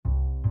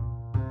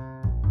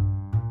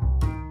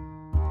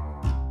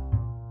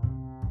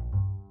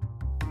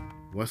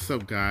What's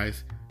up,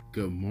 guys?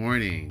 Good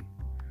morning.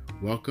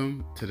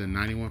 Welcome to the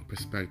 91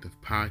 Perspective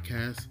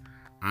Podcast.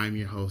 I'm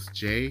your host,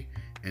 Jay,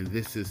 and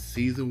this is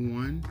Season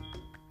 1,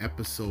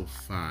 Episode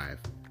 5.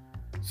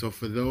 So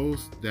for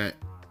those that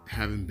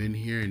haven't been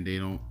here and they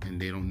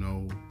don't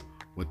know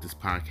what this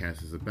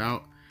podcast is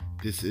about,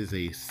 this is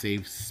a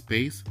safe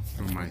space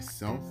for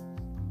myself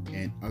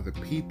and other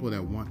people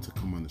that want to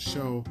come on the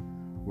show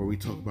where we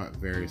talk about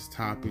various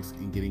topics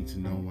and getting to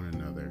know one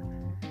another,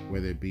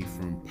 whether it be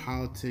from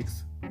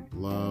politics,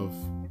 love,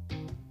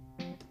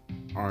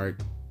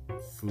 art,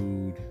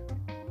 food,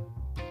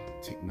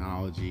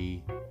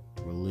 technology,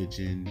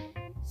 religion,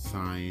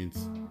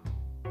 science,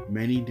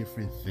 many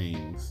different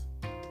things.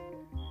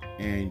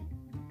 And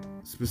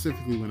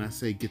specifically when I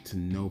say get to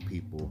know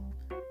people,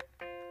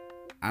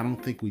 I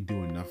don't think we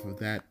do enough of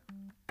that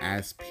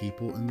as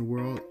people in the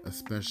world,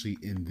 especially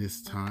in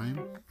this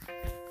time.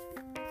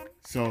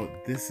 So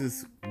this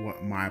is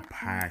what my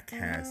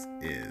podcast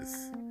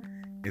is.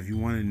 If you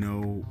want to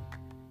know,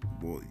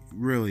 well,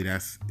 really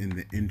that's in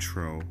the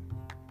intro.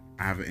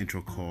 I have an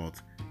intro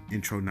called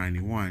Intro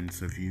 91.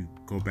 So if you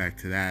go back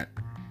to that,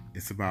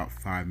 it's about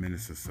 5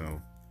 minutes or so.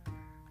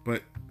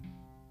 But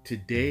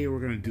today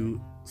we're going to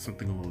do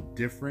something a little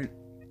different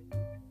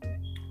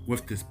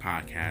with this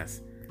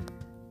podcast.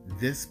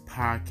 This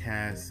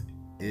podcast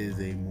is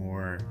a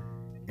more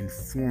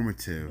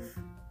informative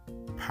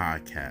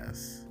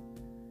podcast.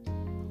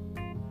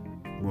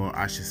 Well,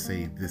 I should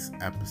say this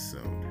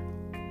episode.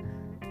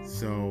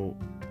 So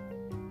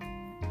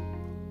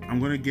I'm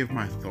going to give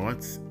my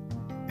thoughts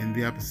in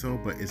the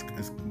episode, but it's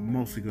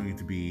mostly going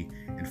to be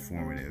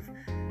informative.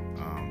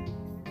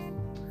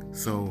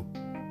 So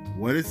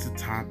what is the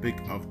topic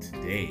of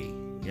today?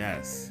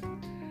 Yes,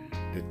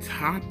 the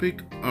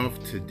topic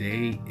of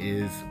today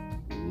is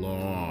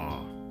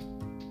law.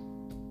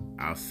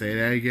 I'll say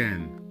that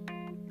again.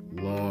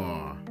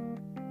 Law.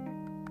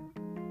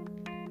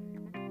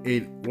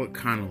 What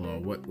kind of law?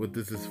 What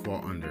does this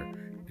fall under?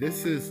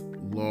 This is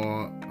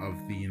law of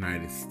the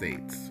United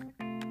States.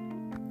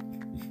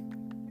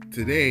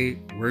 Today,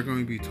 we're going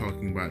to be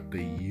talking about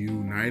the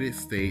United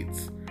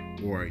States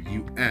or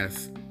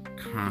U.S.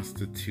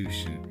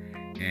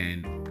 Constitution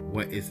and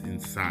what is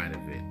inside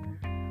of it.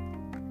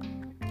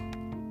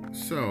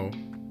 So,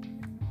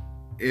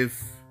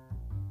 if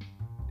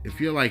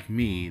you're like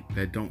me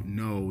that don't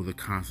know the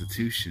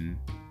Constitution,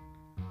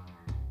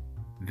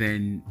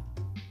 then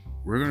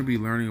we're going to be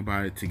learning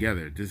about it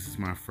together. This is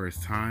my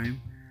first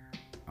time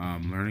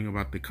learning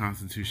about the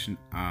Constitution.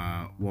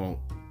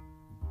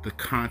 The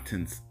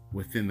contents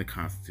within the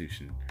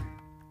Constitution,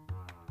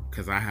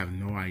 because I have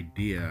no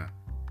idea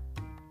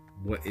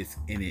what is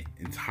in it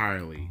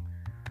entirely.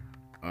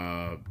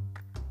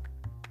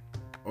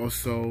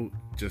 Also,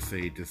 just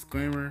a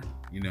disclaimer,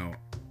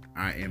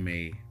 I am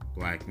a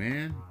black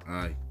man,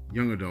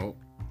 young adult,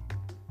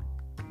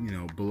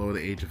 below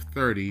the age of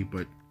 30,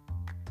 but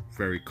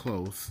very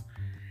close.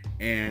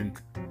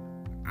 And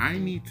I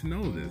need to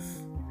know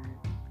this.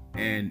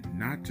 And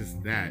not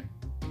just that,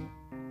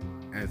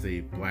 as a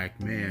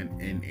black man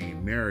in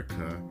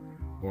America,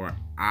 or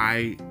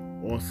I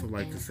also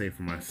like to say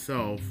for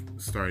myself,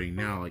 starting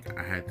now, like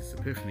I had this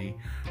epiphany,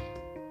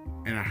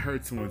 and I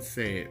heard someone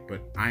say it,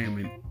 but I am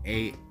an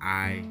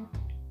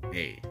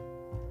AIA.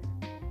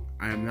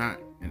 I am not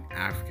an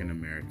African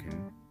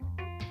American.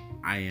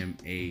 I am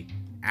a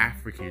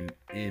African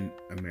in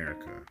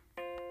America.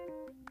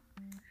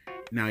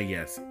 Now,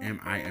 yes,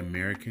 am I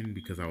American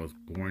because I was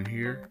born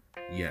here?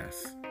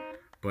 Yes.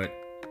 But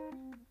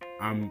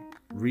I'm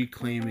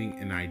reclaiming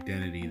an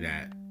identity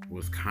that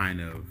was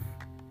kind of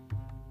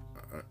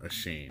a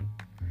shame.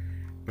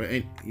 But,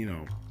 and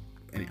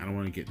I don't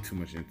want to get too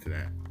much into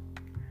that.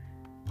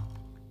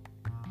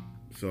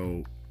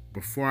 So,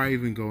 before I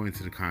even go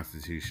into the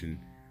Constitution,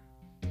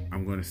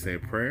 I'm going to say a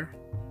prayer.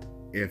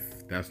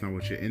 If that's not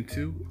what you're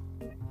into,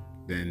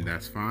 then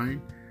that's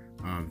fine.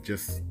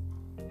 Just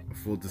a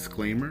full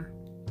disclaimer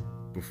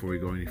before we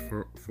go any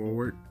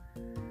forward.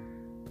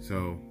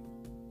 So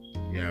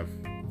you have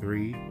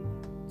 3,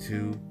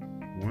 2,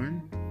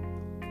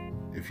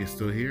 1. If you're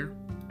still here,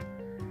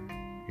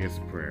 here's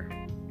a prayer.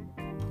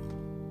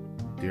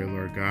 Dear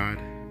Lord God,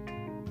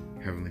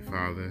 Heavenly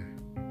Father,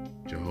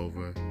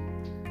 Jehovah,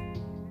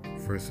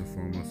 first and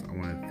foremost, I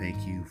want to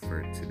thank you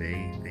for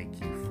today. Thank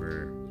you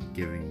for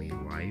giving me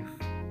life.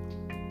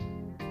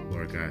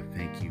 Lord God,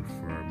 thank you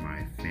for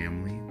my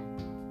family.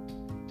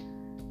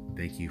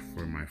 Thank you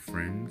for my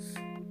friends.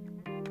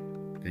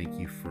 Thank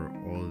you for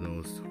all of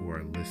those who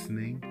are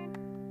listening.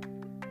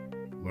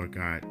 Lord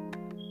God,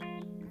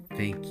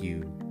 thank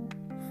you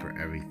for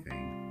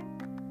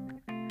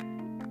everything.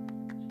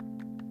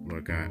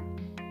 Lord God,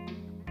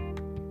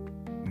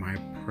 my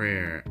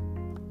prayer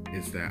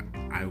is that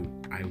I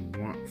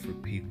want for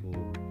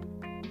people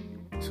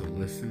to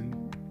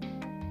listen,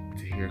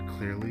 to hear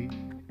clearly,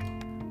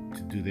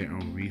 to do their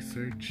own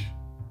research,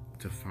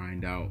 to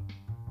find out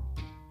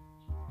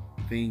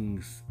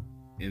things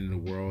in the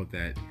world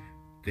that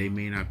they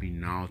may not be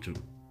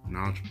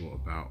knowledgeable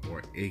about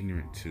or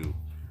ignorant to.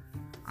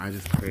 I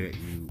just pray that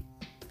you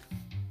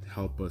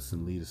help us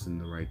and lead us in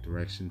the right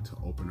direction, to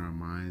open our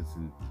minds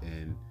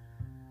and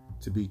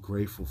to be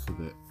grateful for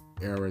the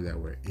era that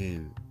we're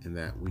in and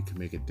that we can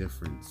make a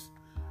difference.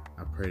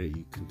 I pray that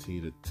you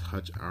continue to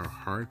touch our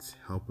hearts,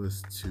 help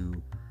us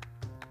to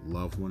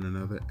love one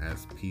another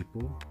as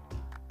people.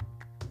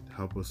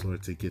 Help us,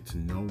 Lord, to get to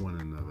know one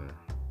another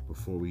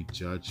before we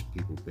judge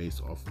people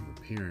based off of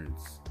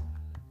appearance.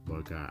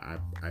 Lord God,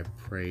 I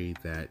pray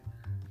that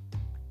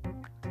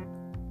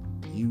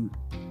you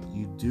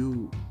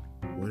do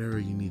whatever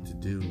you need to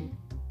do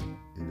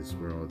in this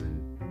world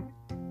and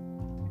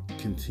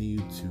continue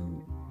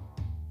to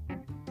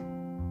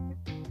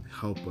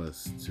help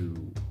us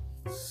to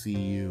see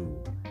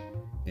you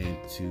and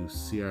to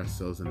see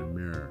ourselves in the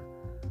mirror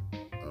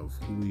of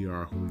who we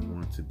are, who we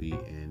want to be,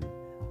 and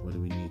what do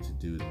we need to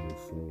do to move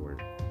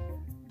forward.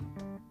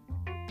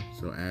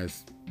 So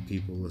as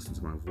people listen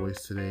to my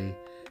voice today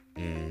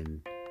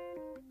and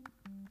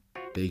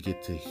they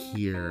get to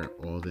hear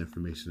all the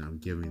information I'm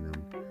giving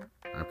them,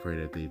 I pray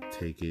that they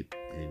take it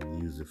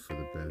and use it for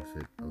the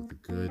benefit of the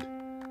good,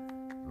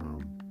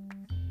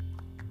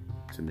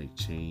 to make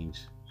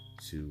change,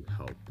 to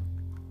help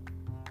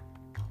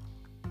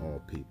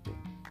all people.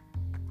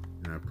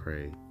 And I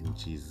pray in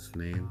Jesus'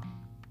 name,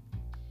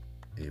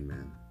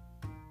 amen.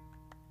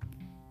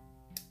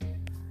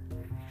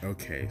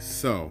 Okay,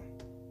 so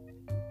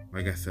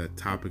like I said,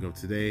 topic of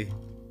today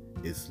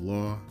is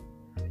law.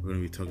 We're going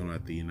to be talking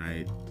about the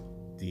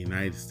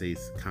United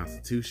States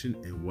Constitution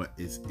and what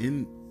is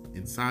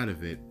inside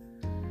of it.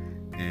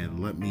 And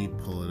let me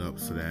pull it up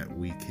so that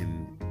we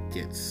can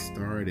get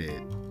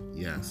started.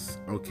 Yes.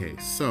 Okay,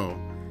 so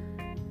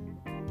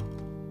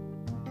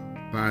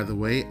by the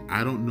way,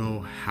 I don't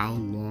know how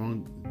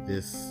long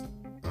this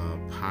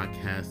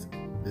podcast,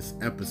 this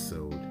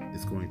episode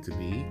is going to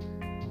be.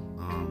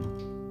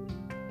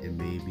 It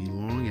may be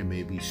long, it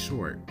may be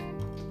short.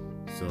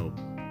 So,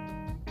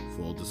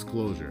 full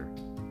disclosure.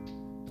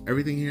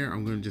 Everything here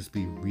I'm going to just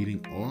be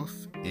reading off,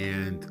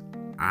 and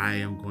I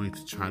am going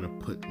to try to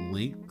put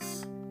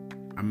links.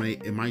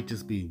 It might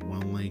just be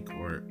one link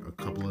or a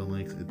couple of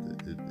links.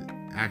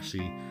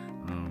 Actually,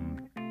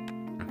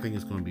 I think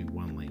it's going to be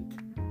one link,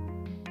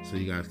 so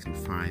you guys can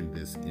find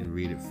this and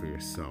read it for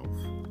yourself.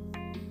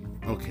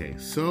 Okay,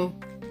 so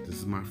this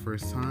is my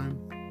first time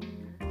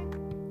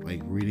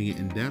reading it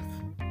in depth,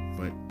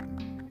 but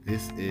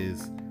this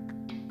is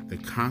the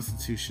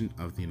Constitution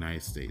of the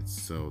United States.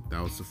 So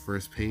that was the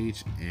first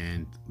page,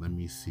 and let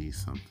me see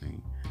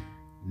something.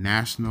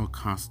 National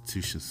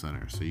Constitution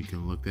Center. So you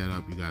can look that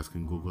up. You guys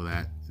can Google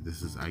that.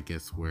 This is, I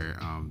guess, where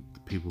the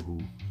people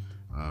who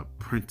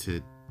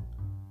printed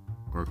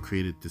or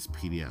created this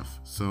PDF.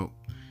 So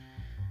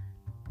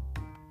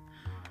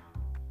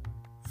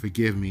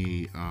forgive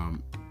me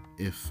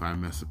if I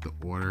mess up the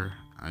order.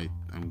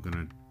 I'm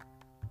gonna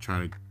try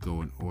to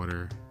go in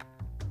order.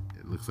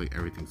 It looks like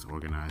everything's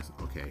organized.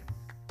 Okay.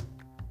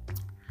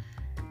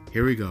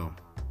 Here we go.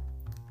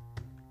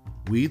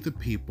 We, the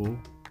people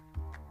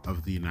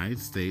of the United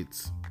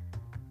States,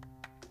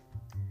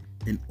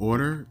 in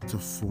order to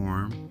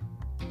form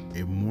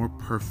a more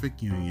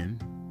perfect union,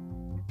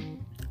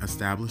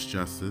 establish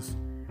justice,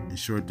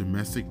 ensure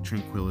domestic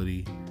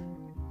tranquility,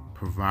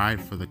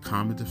 provide for the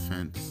common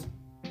defense,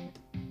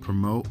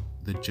 promote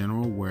the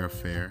general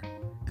welfare,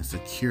 and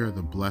secure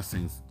the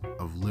blessings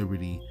of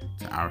liberty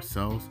to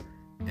ourselves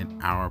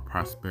and our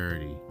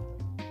prosperity,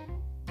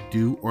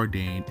 do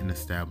ordain and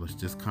establish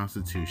this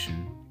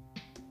Constitution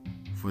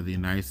for the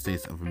United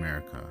States of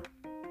America.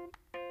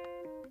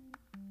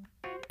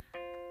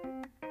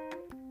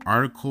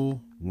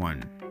 Article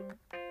 1.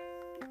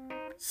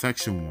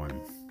 Section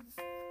 1.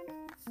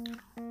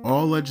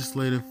 All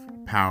legislative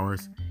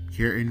powers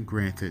herein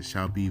granted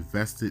shall be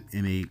vested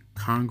in a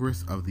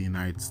Congress of the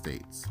United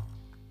States,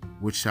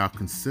 which shall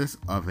consist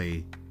of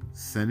a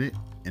Senate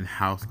and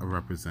House of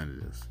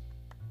Representatives.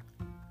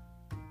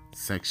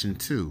 Section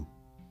 2.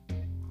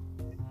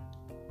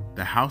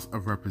 The House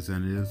of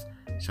Representatives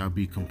shall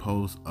be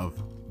composed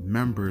of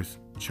members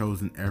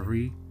chosen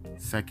every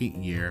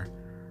second year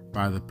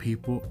by the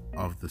people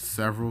of the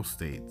several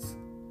states,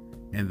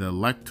 and the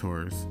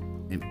electors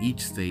in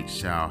each state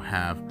shall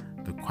have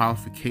the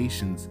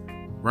qualifications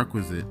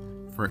requisite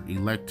for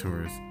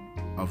electors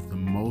of the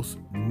most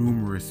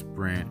numerous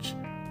branch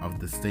of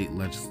the state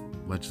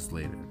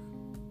legislature.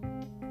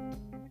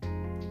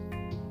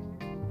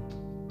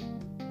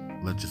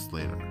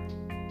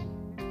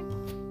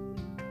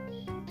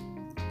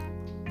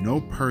 No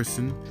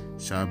person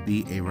shall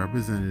be a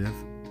representative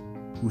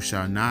who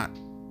shall not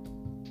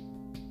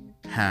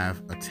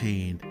have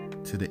attained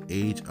to the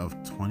age of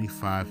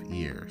 25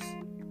 years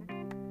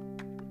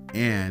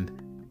and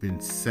been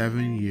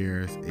 7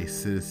 years a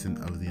citizen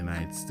of the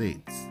United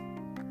States,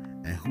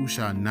 and who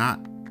shall not,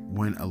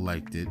 when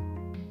elected,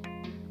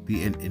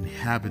 be an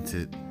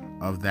inhabitant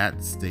of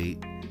that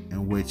state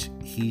in which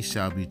he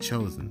shall be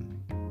chosen.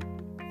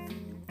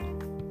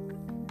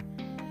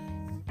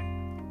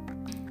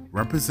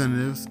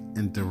 Representatives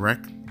and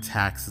direct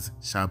taxes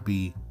shall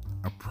be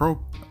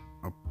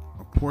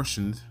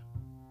apportioned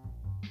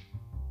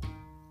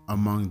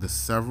among the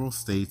several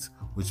states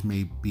which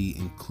may be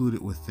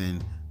included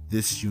within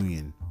this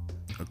union,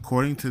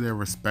 according to their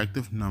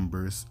respective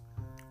numbers,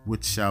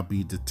 which shall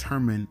be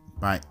determined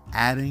by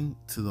adding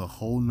to the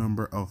whole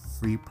number of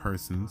free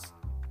persons,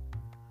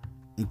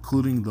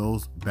 including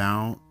those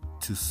bound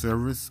to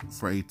service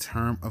for a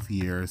term of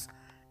years,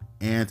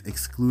 and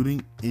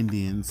excluding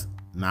Indians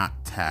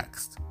not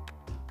taxed,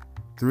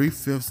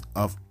 3/5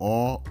 of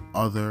all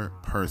other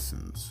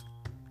persons.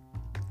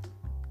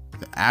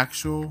 The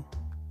actual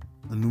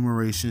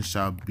enumeration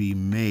shall be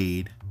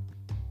made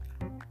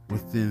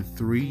within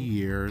 3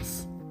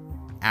 years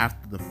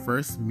after the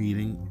first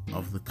meeting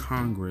of the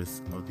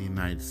Congress of the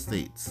United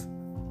States,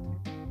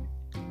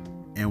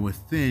 and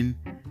within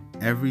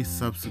every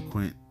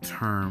subsequent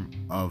term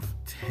of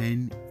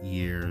 10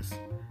 years,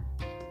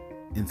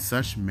 in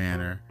such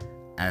manner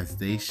as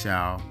they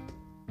shall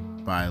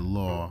by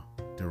law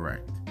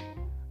direct.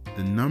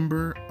 The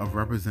number of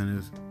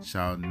representatives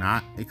shall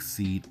not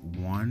exceed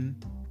 1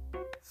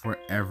 for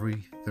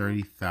every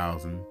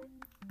 30,000,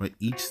 but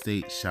each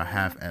state shall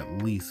have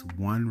at least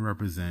 1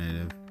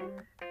 representative,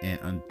 and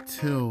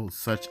until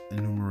such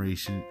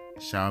enumeration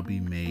shall be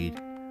made,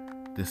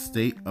 the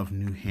state of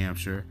New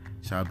Hampshire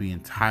shall be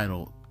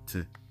entitled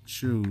to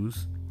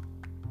choose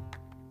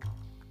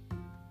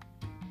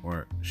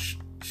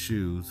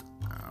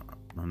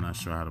I'm not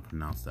sure how to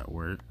pronounce that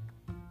word.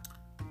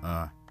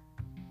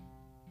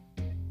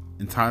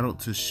 Entitled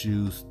to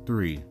choose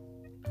 3.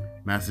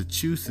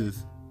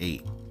 Massachusetts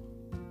 8.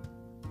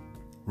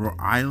 Rhode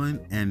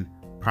Island and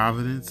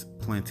Providence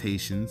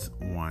Plantations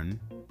 1.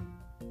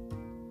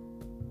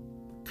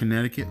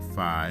 Connecticut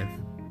 5.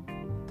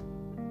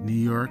 New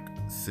York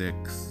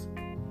 6.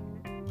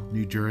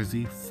 New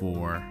Jersey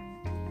 4.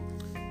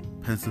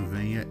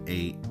 Pennsylvania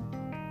 8.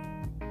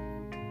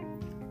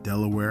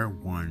 Delaware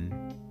 1.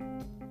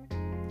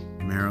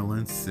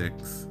 Maryland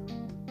 6.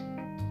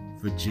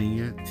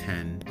 Virginia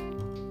 10.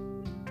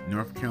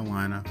 North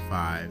Carolina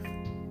 5.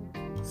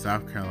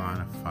 South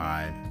Carolina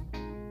 5.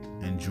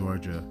 And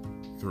Georgia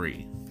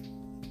 3.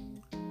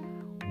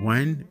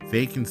 When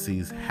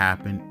vacancies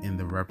happen in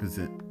the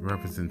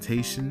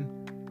representation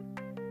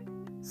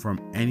from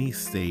any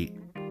state,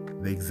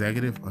 the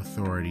executive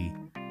authority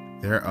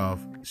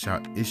thereof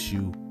shall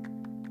issue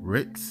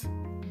writs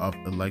of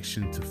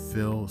election to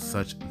fill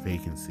such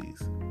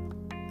vacancies.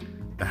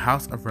 The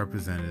House of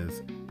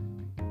Representatives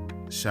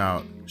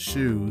shall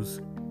choose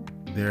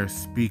their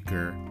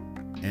speaker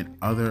and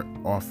other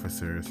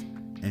officers,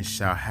 and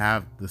shall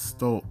have the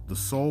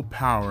sole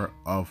power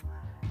of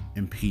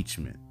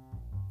impeachment.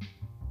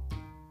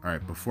 All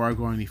right, before I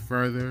go any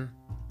further,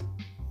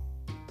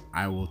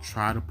 I will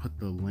try to put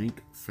the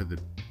link for the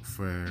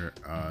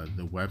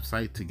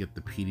website to get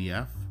the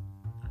PDF,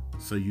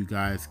 so you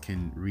guys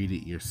can read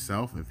it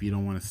yourself. If you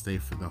don't want to stay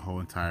for the whole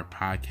entire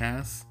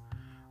podcast,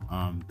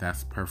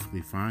 that's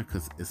perfectly fine,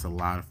 because it's a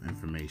lot of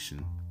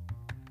information.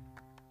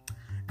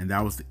 And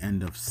that was the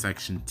end of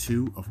section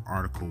 2 of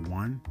Article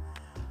 1.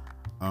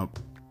 I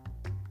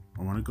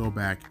want to go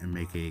back and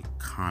make a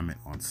comment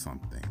on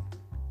something.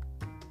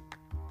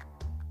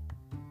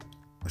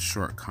 A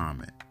short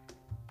comment.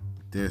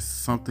 There's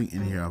something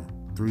in here of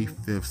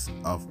 3/5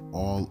 of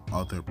all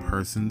other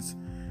persons.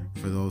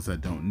 For those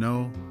that don't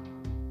know,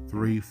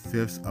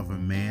 3/5 of a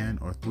man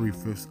or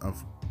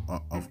 3/5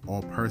 of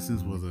all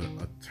persons was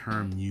a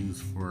term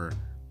used for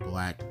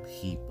black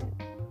people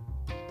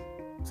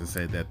to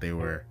say that they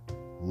were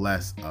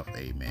less of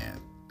a man.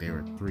 They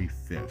were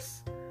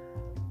 3/5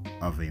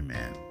 of a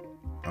man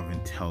of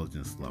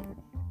intelligence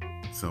level.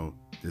 So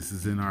this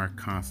is in our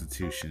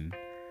Constitution.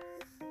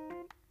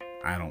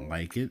 I don't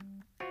like it.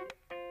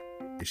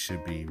 It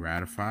should be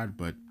ratified,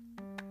 but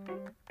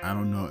I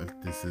don't know if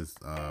this is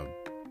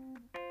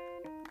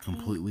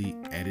completely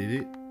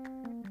edited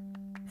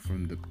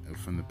from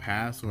the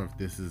past, or if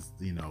this is,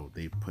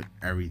 they put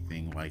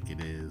everything like it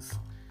is,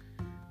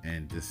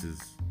 and this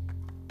is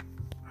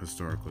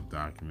historical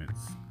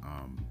documents.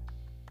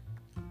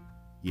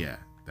 Yeah,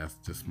 that's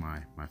just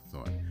my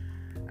thought.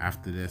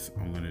 After this,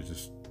 I'm gonna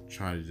just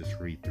try to just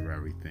read through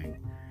everything.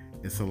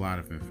 It's a lot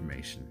of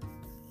information.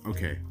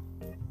 Okay.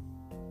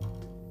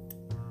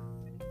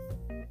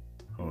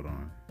 Hold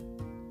on.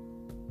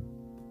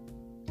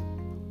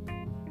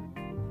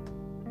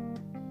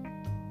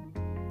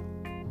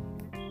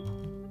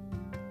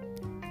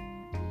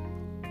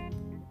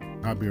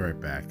 I'll be right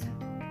back.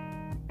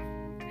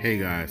 Hey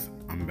guys,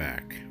 I'm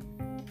back.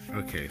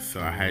 Okay, so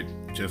I had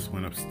just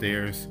went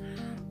upstairs.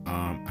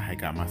 I had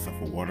got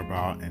myself a water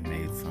bottle and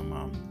made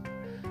some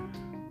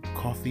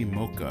coffee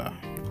mocha.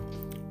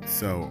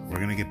 So we're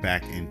gonna get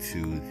back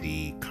into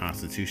the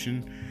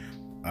Constitution.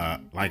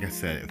 Like I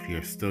said, if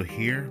you're still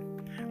here,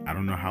 I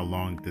don't know how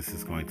long this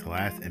is going to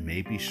last. It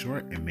may be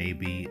short, it may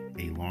be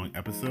a long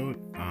episode.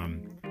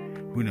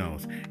 Who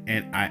knows?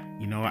 And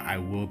I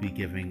will be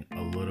giving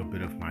a little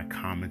bit of my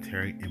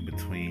commentary in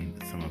between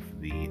some of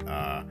the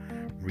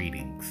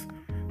readings,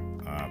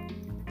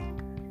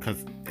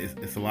 because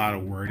it's a lot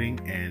of wording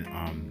and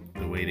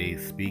the way they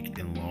speak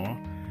in law,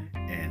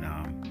 and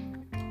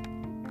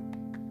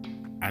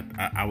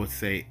I would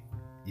say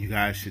you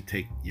guys should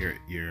take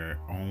your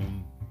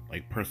own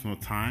like personal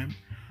time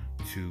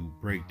to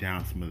break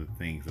down some of the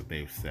things that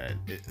they've said.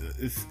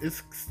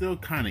 It's still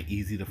kind of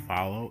easy to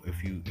follow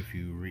if you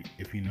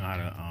know how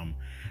to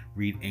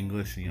read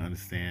English and you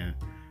understand,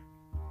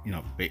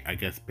 I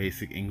guess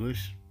basic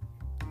English.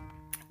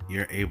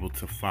 You're able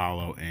to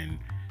follow and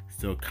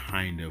still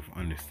kind of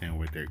understand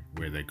where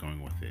they're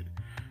going with it.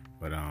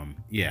 But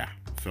yeah.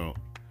 So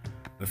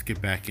let's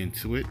get back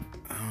into it.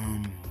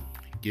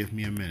 Give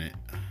me a minute.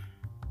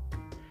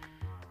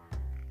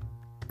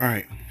 All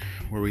right,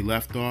 where we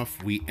left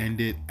off, we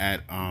ended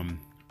at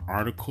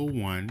Article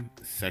 1,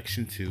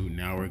 Section 2.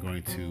 Now we're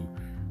going to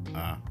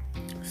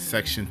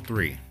Section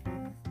 3.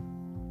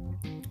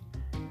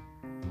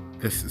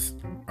 This is,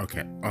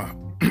 okay.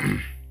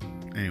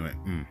 Anyway,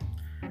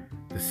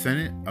 the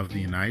Senate of the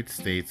United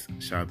States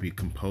shall be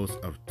composed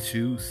of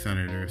 2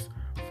 senators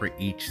for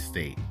each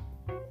state,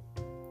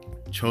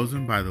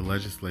 chosen by the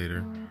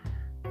legislature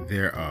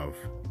thereof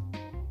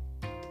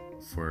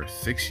for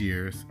 6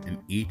 years, and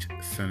each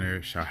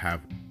senator shall have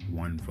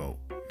 1 vote.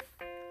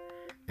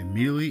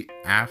 Immediately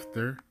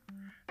after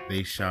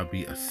they shall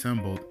be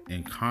assembled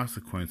in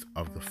consequence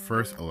of the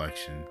first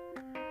election,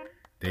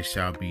 they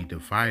shall be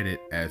divided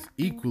as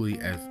equally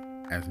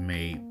as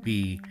may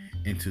be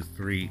into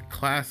 3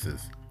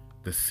 classes.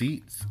 The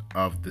seats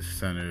of the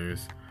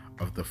senators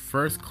of the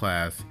first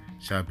class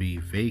shall be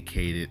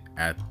vacated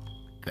at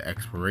the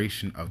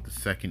expiration of the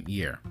 2nd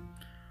year,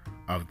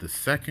 of the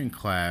 2nd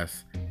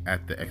class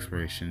at the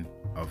expiration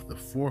of the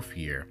 4th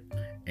year,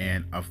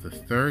 and of the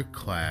 3rd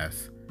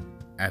class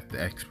at the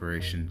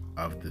expiration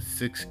of the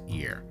 6th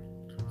year,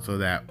 so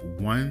that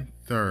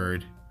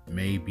 1/3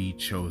 may be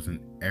chosen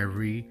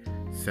every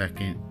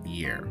 2nd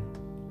year.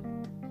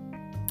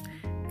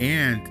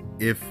 And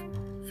if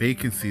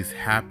vacancies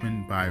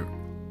happen by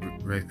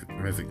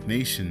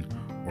resignation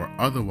or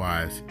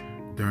otherwise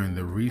during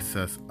the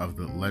recess of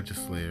the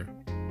legislature,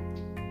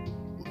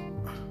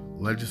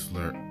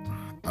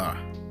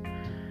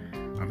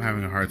 I'm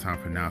having a hard time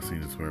pronouncing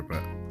this word,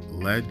 but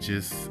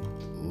legislature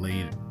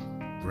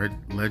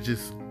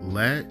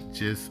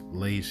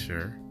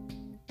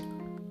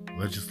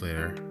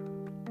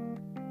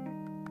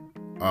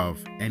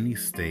of any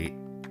state,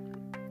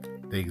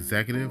 the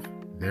executive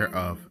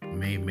thereof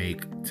may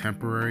make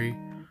temporary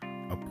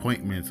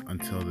appointments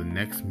until the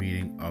next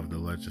meeting of the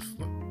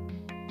legislature.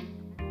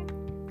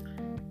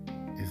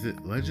 Is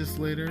it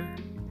legislator?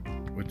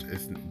 Which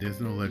is, there's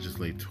no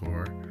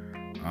legislator,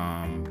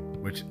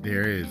 which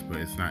there is, but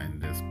it's not in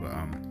this. But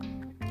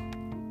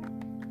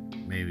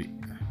maybe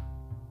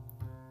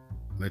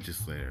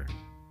legislator.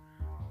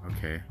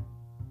 Okay.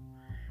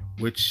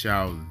 Which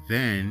shall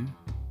then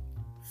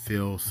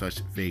fill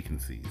such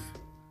vacancies.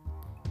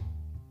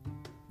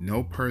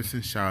 No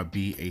person shall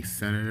be a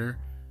senator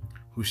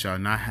who shall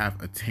not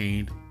have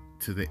attained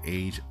to the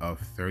age of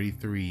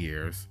 33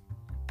 years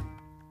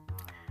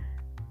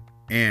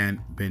and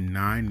been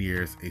 9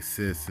 years a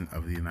citizen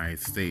of the United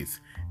States,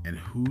 and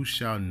who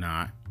shall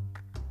not,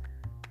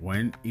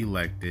 when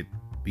elected,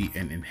 be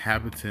an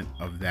inhabitant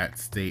of that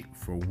state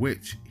for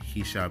which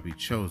he shall be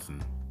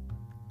chosen.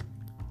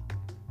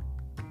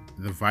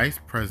 The Vice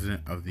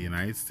President of the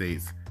United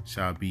States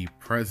shall be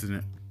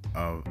President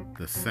of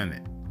the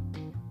Senate,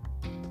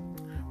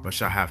 but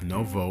shall have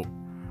no vote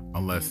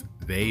unless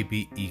they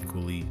be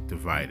equally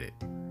divided.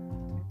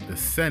 The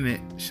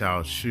Senate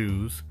shall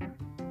choose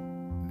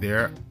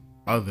their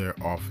other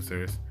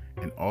officers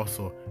and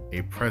also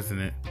a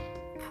president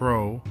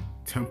pro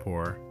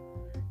tempore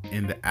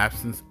in the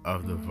absence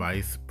of the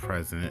vice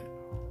president,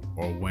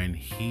 or when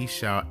he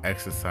shall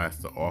exercise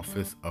the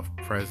office of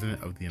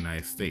President of the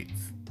United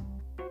States.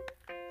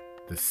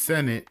 The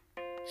Senate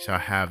shall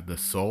have the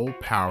sole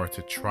power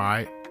to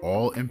try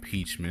all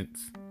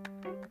impeachments.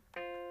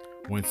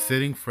 When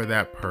sitting for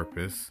that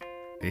purpose,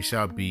 they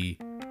shall be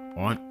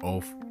on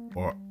oath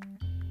or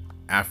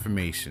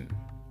affirmation.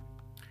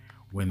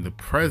 When the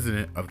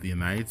President of the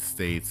United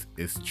States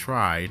is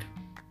tried,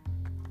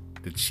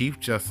 the Chief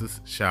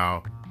Justice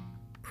shall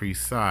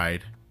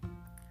preside,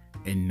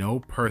 and no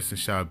person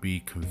shall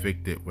be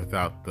convicted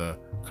without the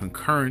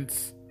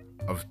concurrence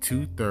of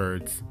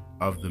 2/3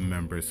 of the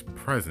members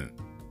present.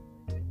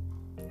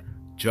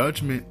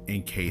 Judgment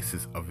in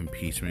cases of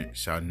impeachment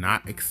shall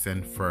not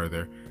extend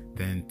further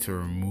than to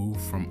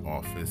remove from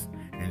office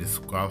and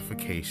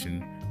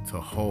disqualification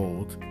to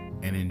hold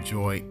and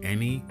enjoy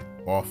any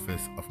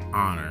office of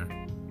honor,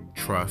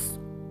 trust,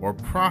 or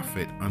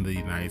profit under the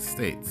United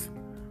States.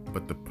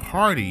 But the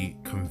party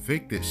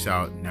convicted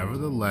shall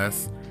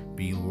nevertheless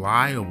be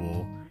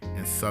liable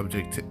and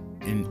subject to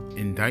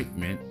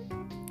indictment,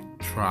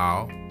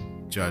 trial,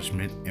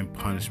 judgment, and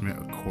punishment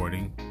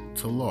according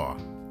to law.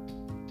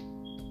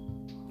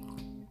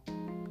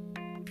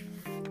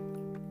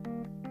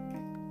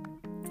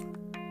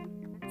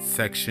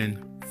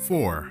 Section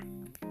 4.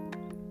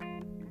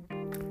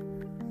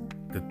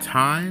 The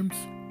times,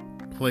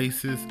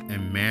 places,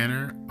 and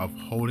manner of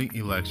holding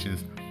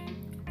elections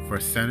for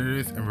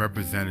senators and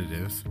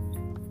representatives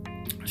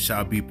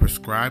shall be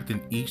prescribed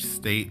in each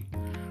state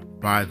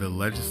by the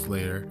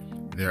legislature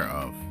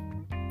thereof.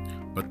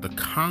 But the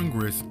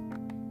Congress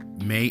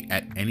may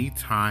at any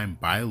time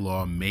by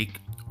law make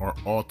or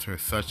alter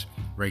such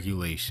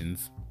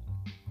regulations,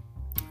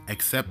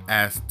 except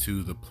as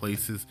to the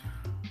places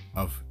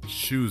of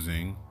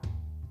choosing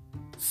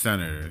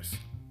senators.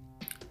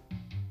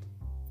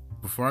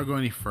 Before I go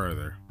any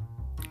further,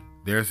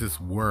 there's this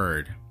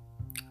word,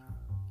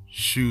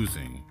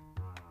 choosing.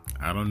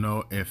 I don't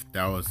know if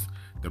that was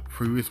the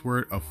previous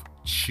word of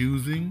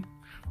choosing.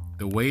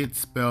 The way it's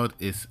spelled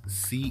is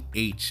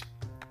CHUSING.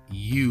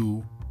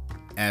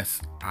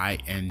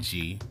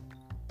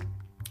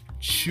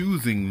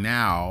 Choosing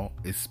now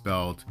is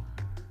spelled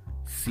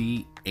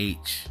CHOSING.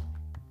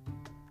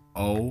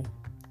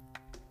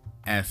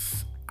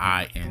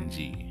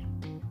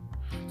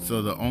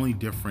 So the only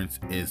difference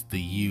is the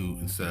U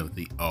instead of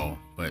the O,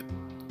 but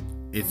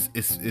it's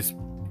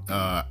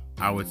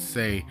I would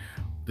say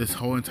this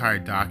whole entire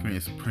document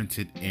is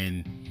printed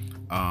in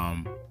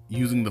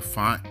using the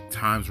font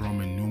Times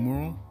Roman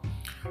numeral.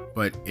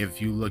 But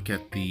if you look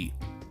at the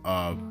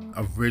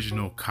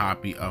original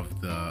copy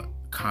of the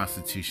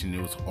Constitution,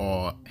 it was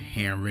all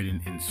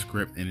handwritten in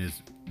script and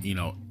is,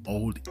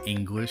 Old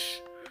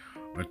English,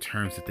 or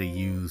terms that they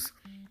use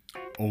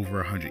over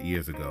 100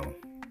 years ago.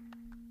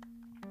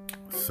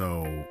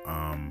 So,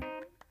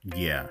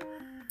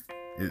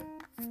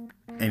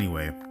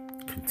 anyway,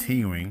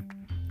 continuing,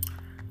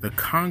 the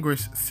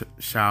Congress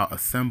shall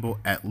assemble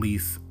at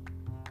least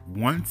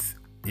once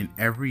in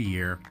every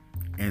year,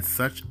 and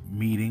such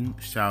meeting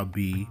shall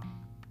be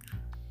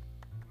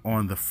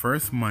on the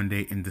first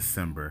Monday in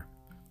December,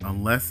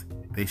 unless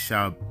they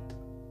shall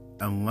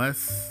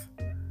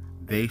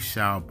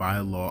by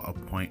law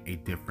appoint a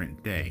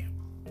different day.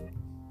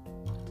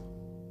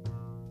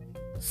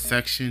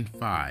 Section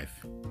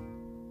 5.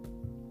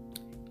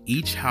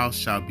 Each house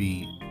shall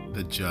be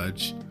the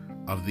judge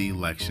of the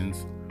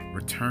elections,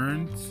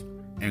 returns,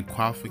 and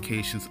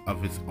qualifications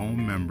of its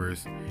own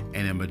members,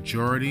 and a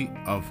majority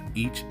of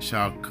each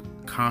shall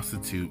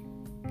constitute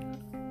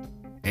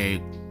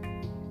a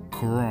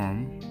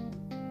quorum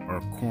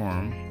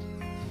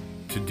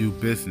to do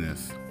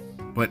business,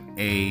 but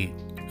a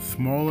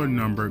smaller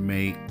number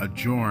may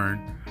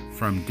adjourn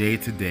from day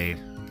to day,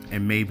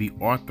 and may be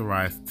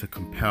authorized to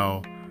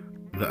compel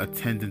the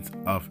attendance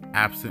of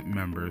absent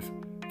members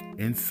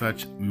in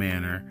such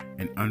manner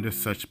and under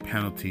such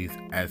penalties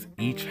as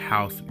each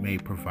house may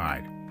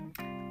provide.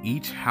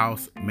 Each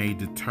house may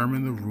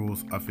determine the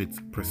rules of its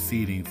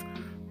proceedings,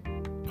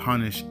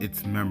 punish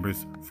its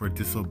members for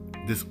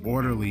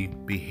disorderly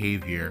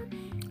behavior,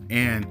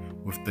 and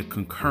with the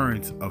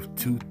concurrence of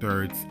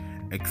 2/3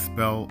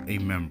 expel a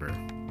member.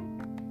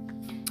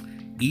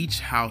 Each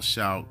house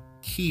shall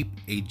keep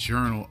a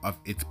journal of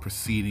its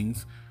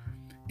proceedings,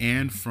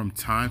 and from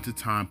time to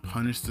time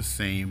punish the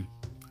same,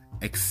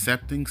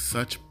 excepting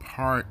such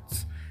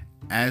parts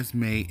as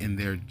may in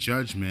their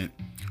judgment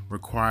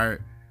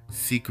require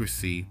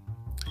secrecy,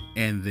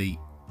 and the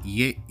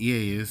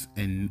yeas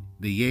and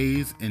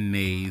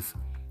nays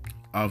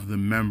of the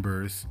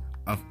members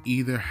of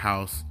either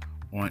house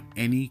on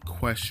any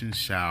question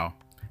shall,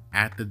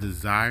 at the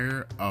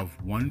desire of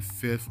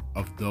 1/5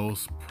 of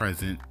those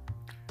present,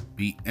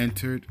 be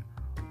entered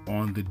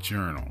on the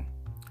journal.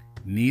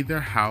 Neither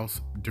house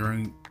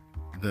during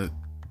the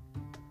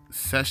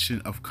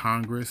session of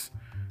Congress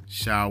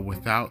shall,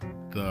 without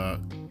the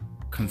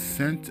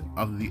consent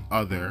of the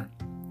other,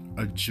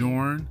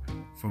 adjourn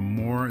for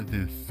more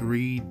than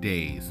 3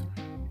 days,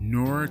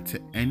 nor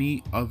to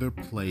any other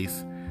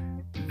place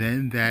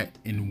than that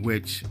in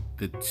which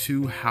the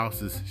two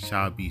houses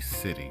shall be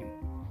sitting.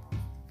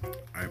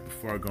 Alright,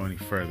 before I go any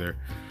further,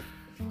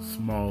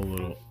 small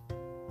little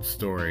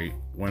story.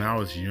 When I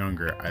was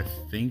younger, I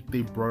think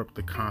they brought up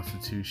the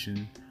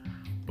Constitution,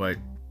 but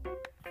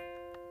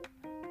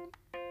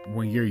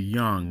when you're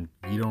young,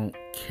 you don't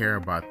care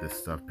about this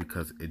stuff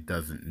because it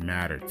doesn't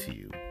matter to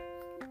you.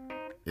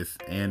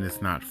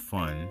 It's not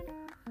fun.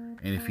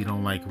 And if you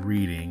don't like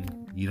reading,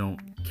 you don't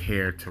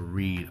care to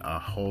read a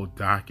whole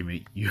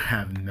document. You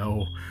have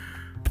no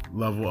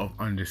level of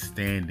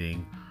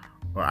understanding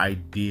or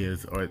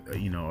ideas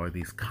or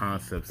these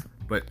concepts.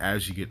 But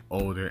as you get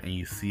older and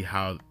you see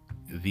how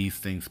these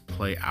things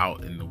play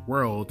out in the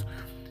world,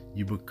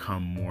 you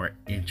become more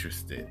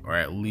interested, or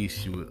at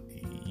least you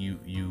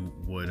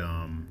would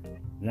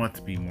want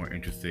to be more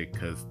interested,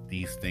 because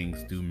these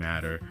things do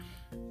matter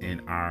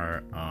in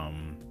our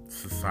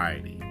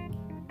society.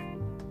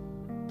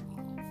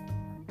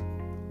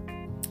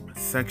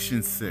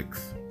 Section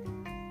 6.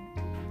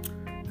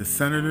 The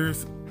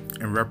senators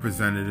and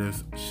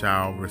representatives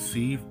shall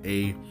receive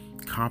a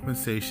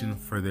compensation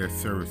for their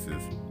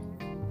services,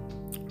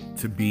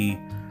 to be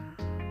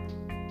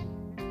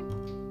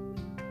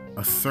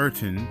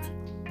ascertained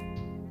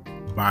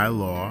by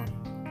law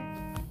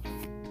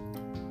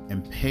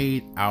and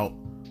paid out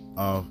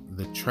of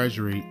the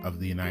Treasury of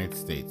the United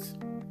States.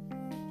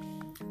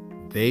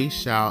 They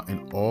shall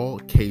in all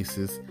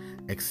cases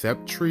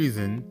except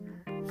treason,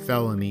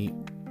 felony,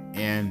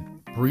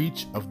 and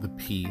breach of the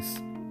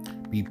peace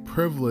be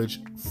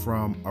privileged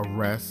from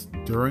arrest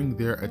during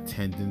their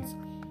attendance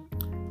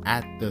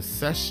at the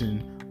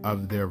session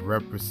of their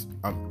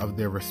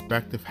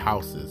respective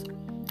houses,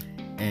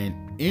 and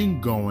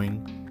in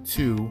going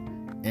to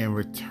and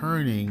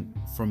returning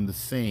from the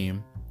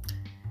same,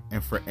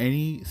 and for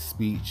any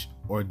speech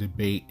or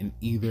debate in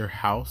either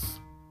house,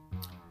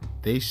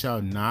 they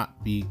shall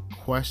not be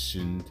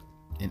questioned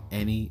in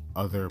any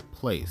other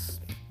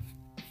place.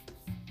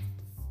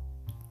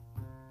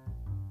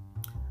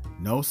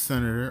 No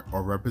senator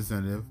or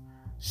representative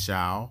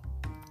shall,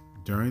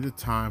 during the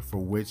time for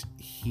which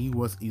he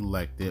was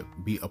elected,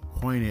 be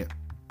appointed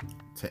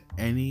to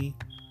any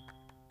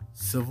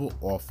civil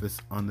office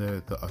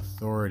under the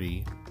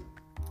authority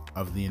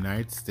of the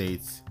United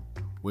States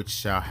which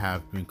shall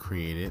have been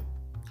created,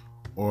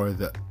 or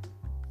the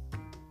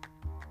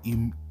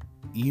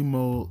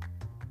emolument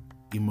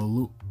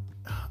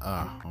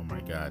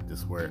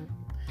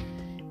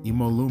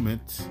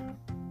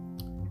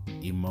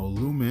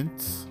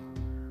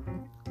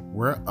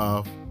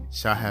whereof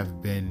shall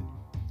have been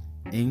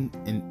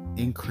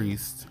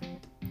increased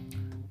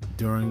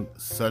during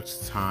such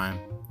time,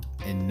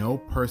 and no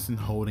person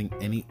holding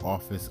any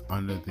office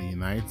under the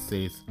United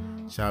States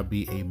shall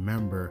be a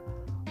member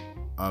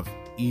of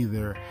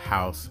either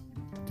house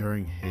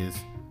during his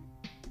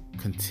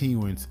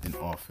continuance in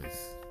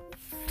office.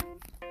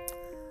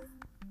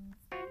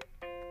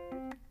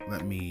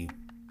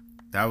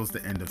 That was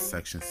the end of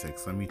section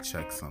 6. Let me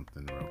check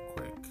something real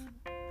quick.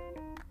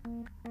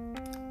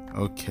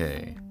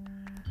 Okay.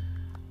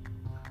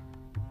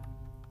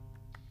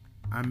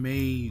 I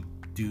may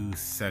do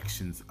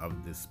sections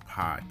of this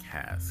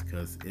podcast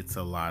because it's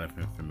a lot of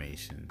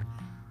information.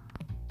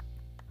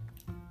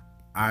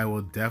 I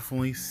will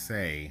definitely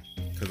say,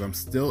 because I'm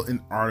still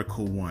in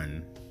Article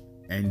 1,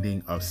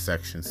 ending of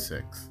Section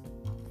 6.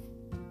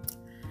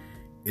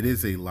 It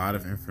is a lot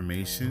of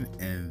information,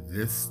 and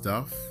this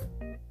stuff,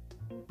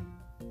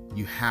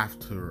 you have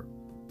to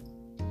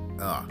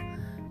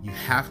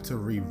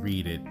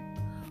reread it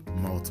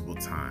multiple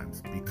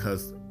times,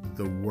 because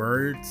the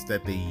words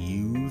that they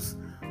use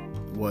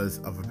was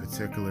of a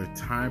particular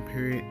time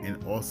period,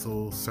 and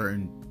also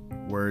certain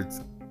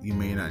words you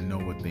may not know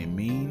what they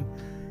mean.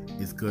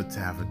 It's good to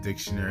have a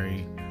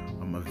dictionary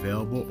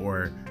available,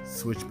 or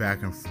switch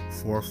back and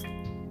forth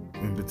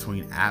in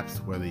between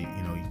apps, whether you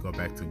go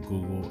back to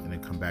Google and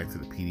then come back to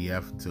the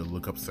PDF to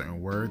look up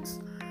certain words,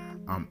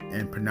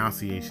 and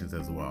pronunciations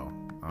as well.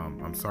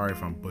 I'm sorry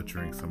if I'm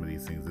butchering some of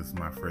these things. This is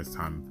my first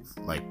time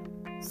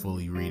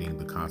fully reading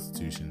the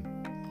Constitution.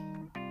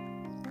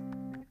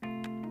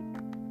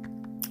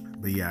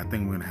 But yeah, I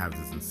think we're gonna have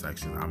this in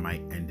sections. I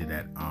might end it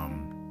at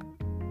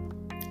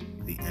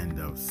the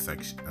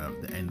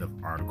end of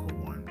Article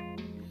 1.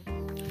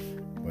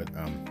 But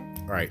all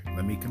right,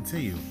 let me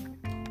continue.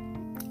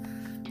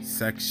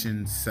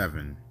 Section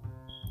 7.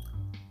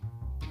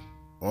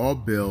 All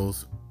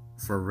bills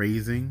for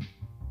raising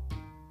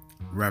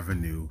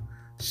revenue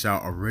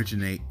shall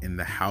originate in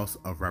the House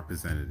of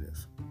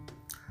Representatives,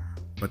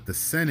 but the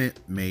Senate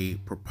may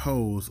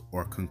propose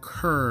or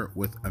concur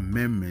with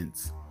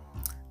amendments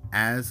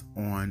as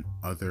on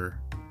other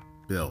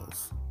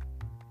bills.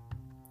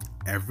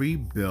 Every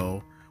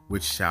bill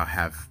which shall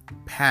have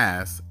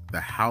passed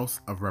the House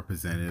of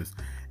Representatives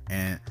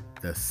and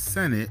the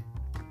Senate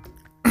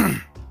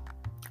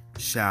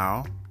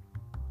shall,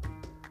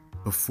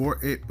 before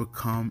it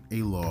become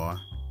a law,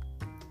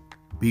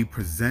 be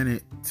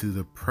presented to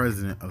the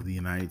President of the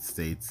United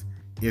States.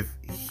 If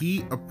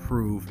he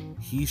approve,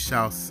 he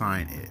shall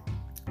sign it,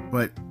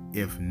 but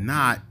if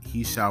not,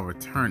 he shall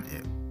return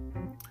it,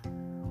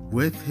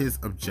 with his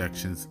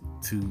objections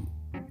to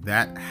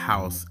that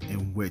house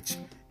in which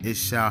it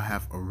shall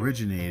have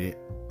originated,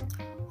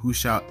 who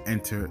shall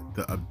enter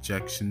the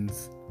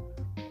objections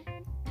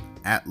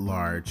at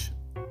large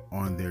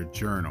on their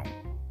journal,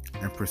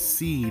 and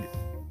proceed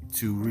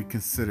to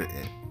reconsider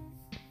it.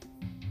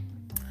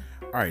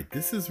 All right,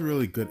 this is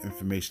really good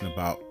information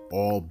about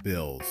all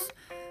bills.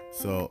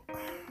 So,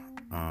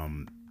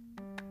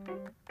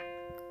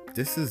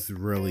 this is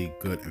really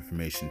good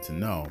information to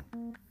know.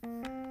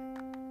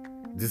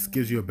 This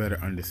gives you a better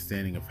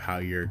understanding of how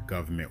your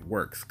government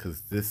works,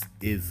 because this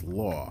is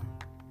law.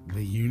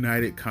 The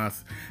United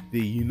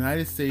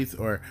States,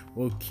 or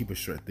we'll keep it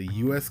short, the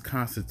U.S.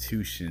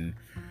 Constitution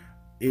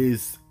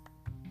is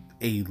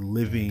a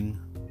living,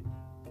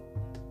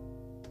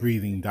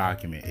 breathing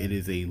document. It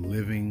is a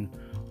living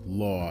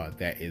law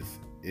that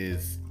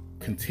is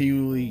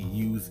continually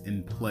used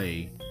in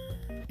play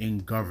in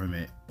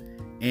government,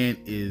 and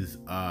is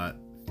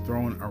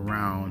thrown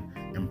around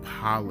in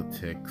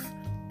politics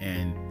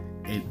and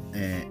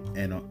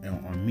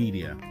on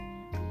media.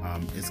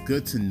 It's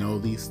good to know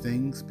these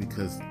things,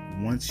 because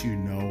once you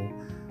know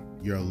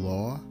your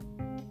law,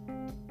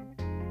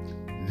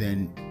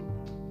 then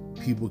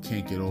people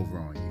can't get over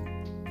on you.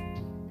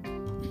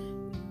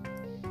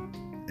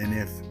 And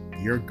if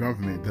your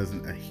government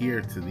doesn't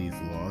adhere to these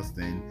laws,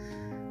 then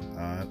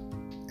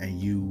and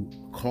you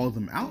call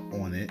them out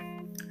on it,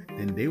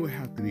 then they would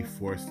have to be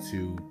forced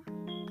to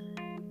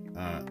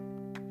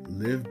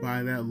live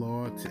by that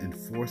law, to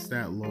enforce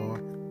that law,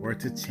 or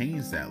to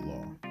change that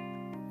law.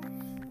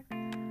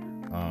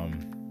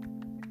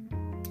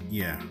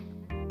 Yeah,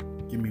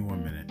 give me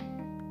 1 minute.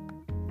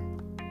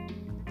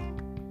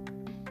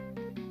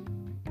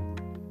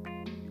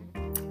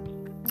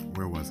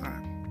 Where was I?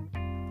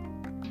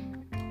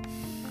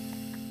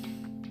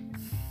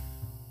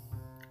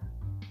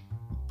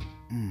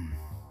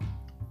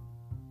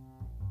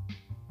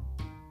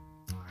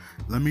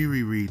 Let me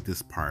reread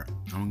this part.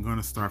 I'm going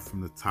to start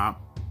from the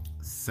top,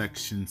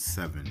 section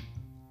 7.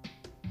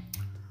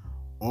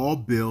 All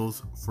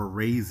bills for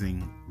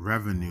raising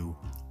revenue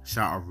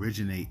shall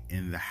originate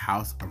in the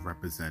House of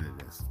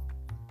Representatives,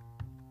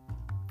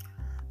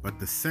 but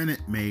the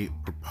Senate may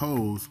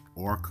propose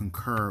or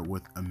concur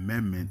with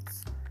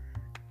amendments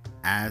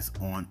as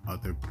on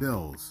other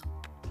bills.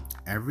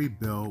 Every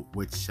bill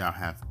which shall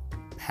have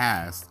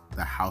passed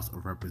the House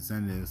of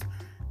Representatives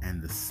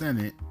and the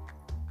Senate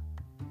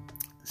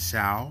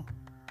shall,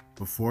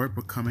 before it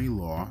become a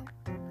law,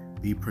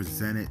 be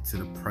presented to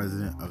the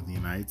President of the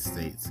United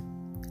States.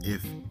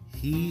 If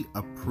he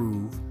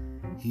approve,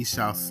 he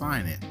shall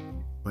sign it,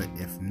 but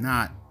if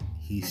not,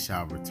 he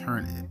shall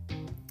return it,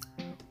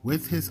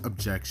 with his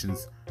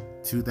objections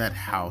to that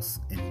house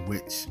in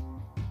which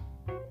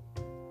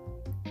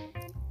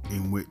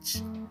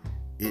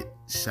it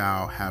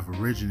shall have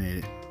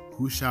originated,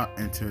 who shall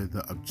enter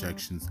the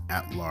objections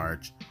at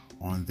large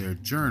on their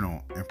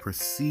journal and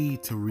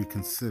proceed to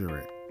reconsider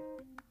it.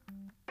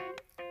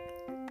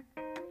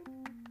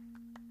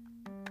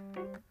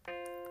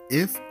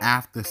 If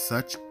after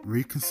such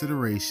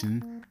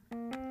reconsideration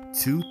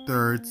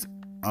 2/3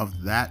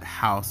 of that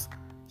house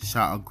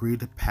shall agree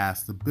to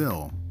pass the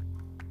bill,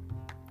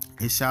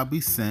 it shall be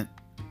sent,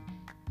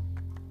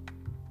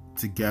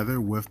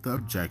 together with the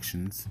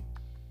objections,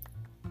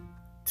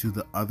 to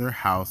the other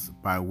house,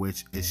 by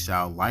which it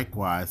shall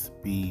likewise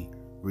be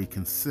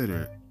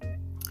reconsidered,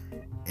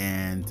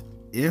 and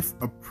if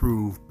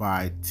approved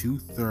by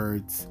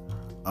 2/3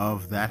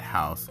 of that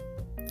house,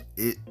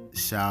 it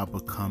shall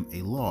become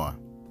a law.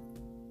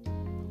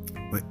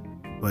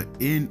 But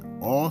in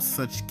all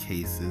such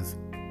cases,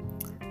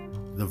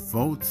 the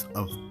votes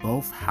of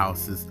both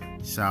houses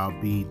shall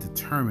be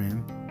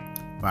determined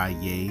by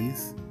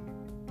yeas.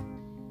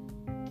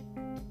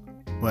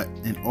 But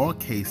in all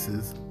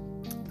cases,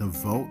 the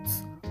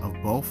votes of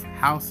both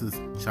houses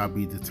shall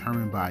be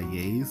determined by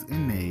yeas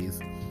and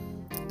nays,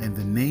 and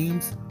the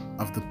names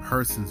of the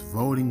persons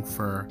voting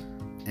for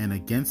and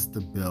against the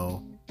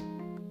bill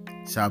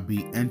shall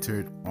be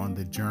entered on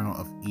the journal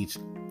of each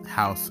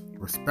house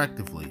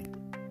respectively.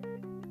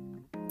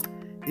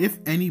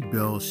 If any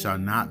bill shall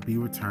not be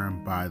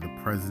returned by the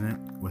President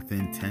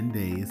within 10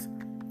 days,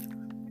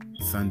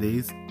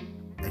 Sundays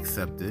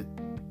excepted,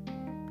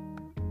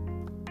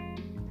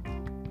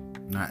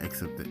 not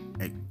accepted,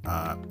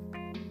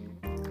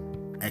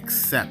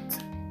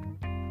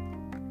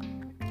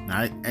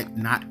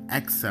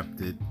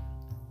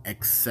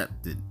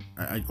 accepted,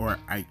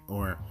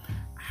 or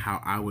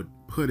how I would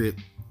put it,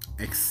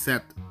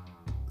 except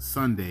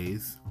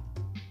Sundays,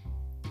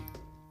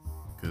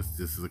 because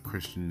this is a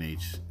Christian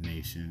nation,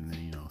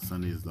 and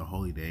Sunday is the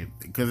holy day,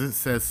 because it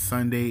says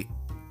Sunday,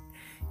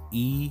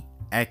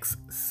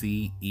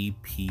 EXCEPTED,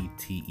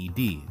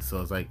 so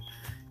it's like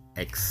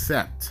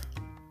except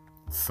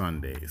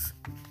Sundays.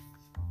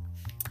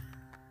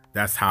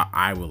 That's how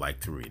I would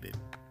like to read it.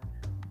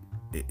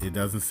 It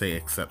doesn't say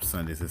except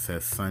Sundays, it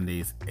says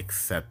Sundays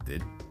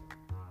accepted.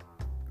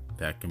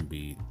 That can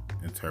be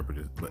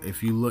interpreted, but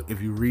if you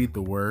read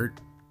the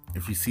word,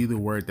 if you see the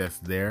word that's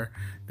there,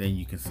 then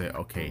you can say,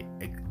 okay,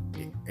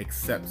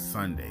 except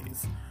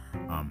Sundays.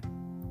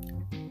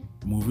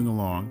 Moving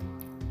along.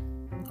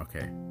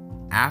 Okay.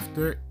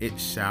 After it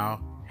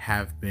shall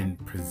have been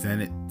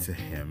presented to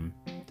him,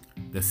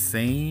 the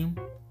same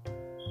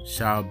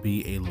shall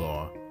be a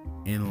law,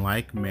 in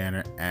like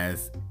manner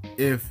as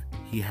if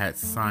he had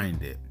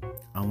signed it,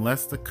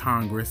 unless the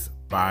Congress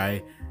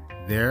by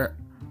their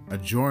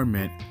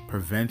adjournment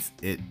prevents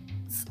its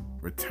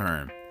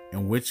return,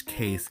 in which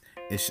case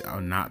it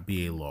shall not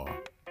be a law.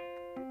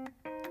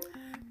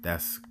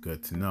 That's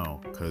good to know,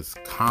 because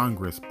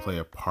Congress play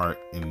a part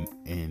in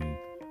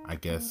I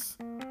guess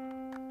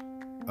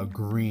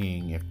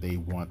agreeing if they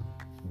want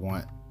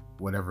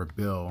whatever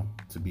bill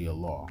to be a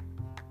law.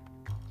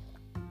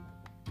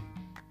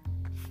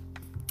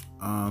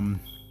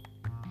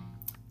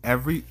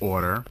 Every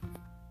order,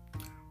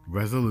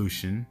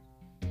 resolution,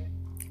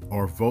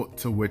 or vote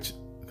to which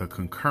the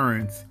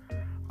concurrence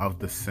of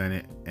the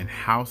Senate and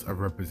House of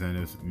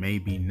Representatives may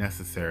be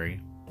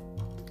necessary,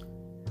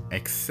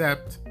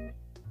 except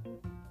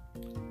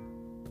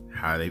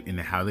how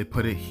they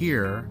put it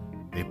here,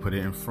 they put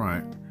it in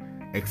front,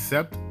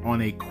 except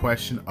on a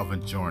question of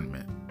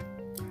adjournment,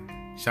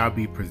 shall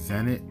be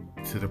presented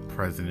to the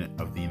President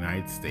of the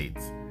United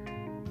States,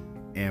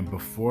 and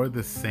before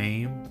the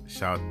same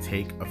shall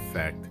take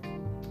effect,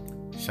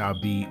 shall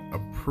be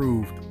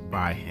approved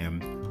by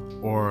him,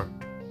 or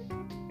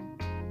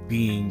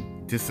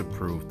being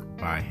disapproved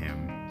by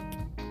him,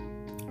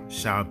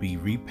 shall be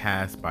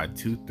repassed by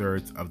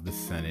 2/3 of the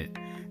Senate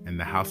and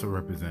the House of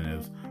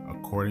Representatives,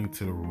 according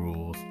to the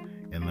rules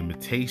and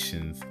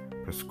limitations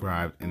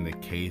prescribed in the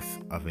case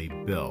of a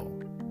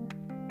bill.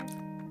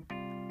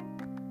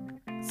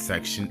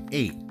 Section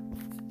 8.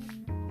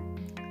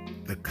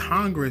 The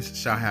Congress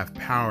shall have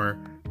power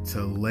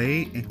to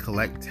lay and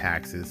collect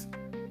taxes,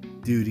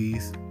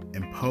 duties,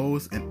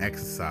 impose and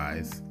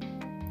excise,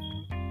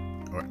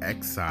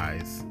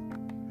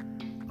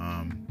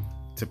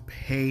 to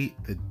pay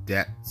the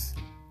debts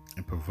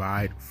and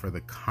provide for the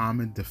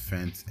common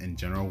defense and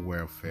general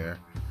welfare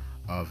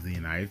of the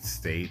United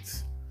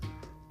States,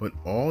 but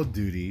all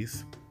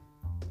duties,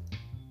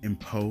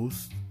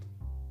 imposed,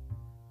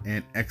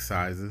 and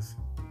excises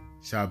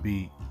shall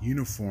be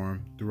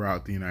uniform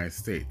throughout the United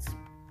States.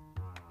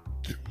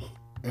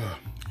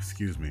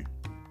 Excuse me.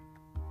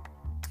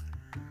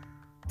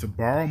 To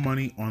borrow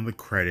money on the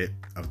credit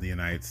of the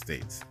United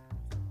States.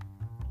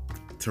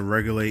 To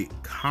regulate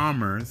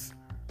commerce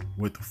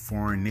with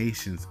foreign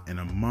nations and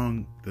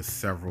among the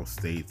several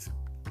states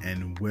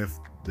and with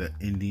the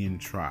Indian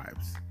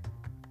tribes.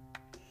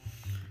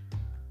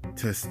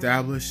 To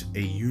establish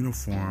a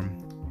uniform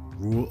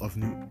rule of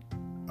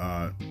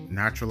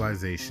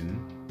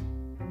naturalization.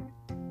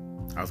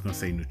 I was going to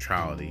say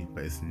neutrality,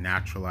 but it's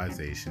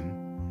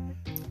naturalization,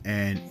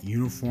 and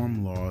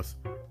uniform laws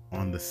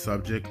on the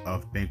subject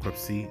of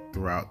bankruptcy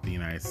throughout the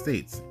United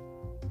States.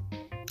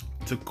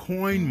 To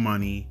coin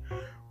money,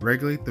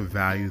 regulate the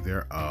value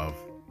thereof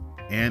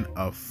and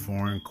of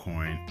foreign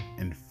coin,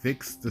 and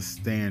fix the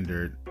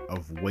standard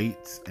of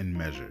weights and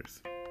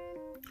measures.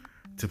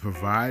 To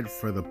provide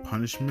for the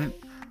punishment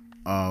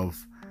of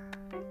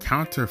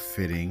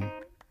counterfeiting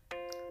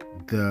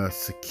the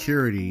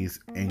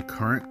securities and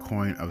current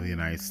coin of the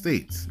United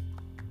States.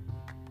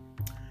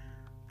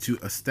 To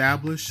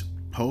establish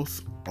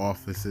post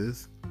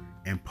offices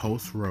and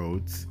post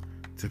roads.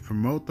 To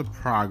promote the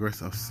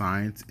progress of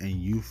science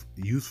and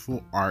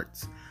useful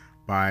arts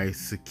by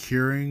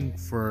securing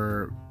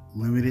for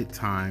limited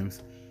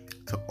times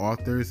to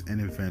authors and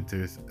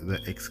inventors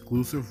the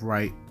exclusive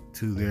right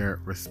to their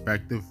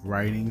respective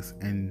writings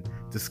and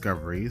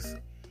discoveries.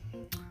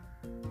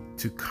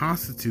 To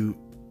constitute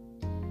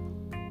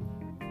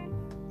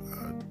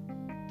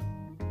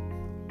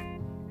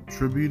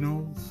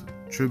tribunals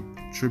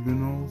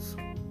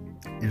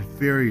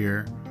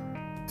inferior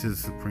to the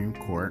Supreme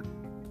Court.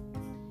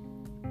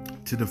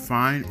 To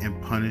define and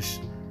punish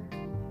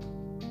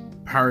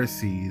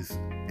piracies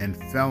and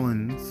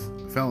felonies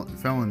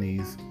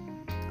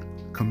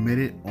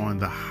committed on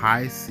the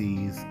high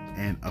seas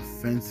and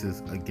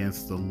offenses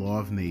against the law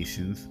of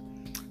nations.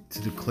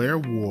 To declare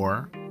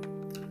war,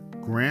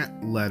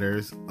 grant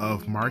letters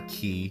of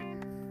marque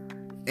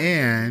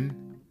and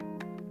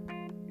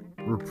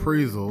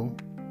reprisal,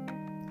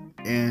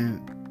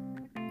 and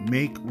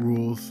make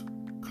rules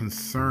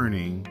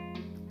concerning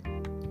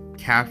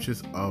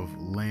captures of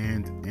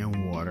land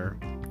and water.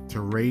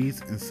 To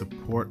raise and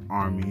support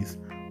armies,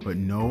 but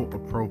no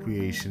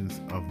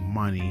appropriations of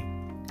money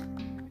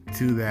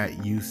to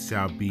that use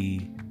shall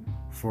be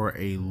for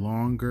a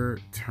longer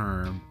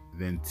term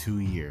than 2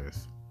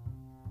 years.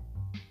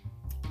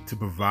 To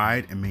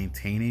provide and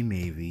maintain a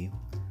navy.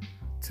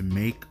 To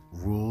make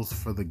rules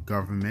for the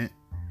government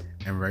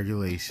and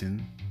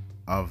regulation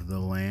of the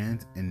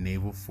land and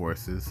naval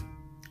forces.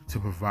 To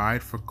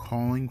provide for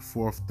calling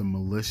forth the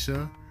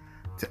militia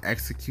to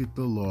execute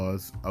the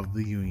laws of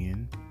the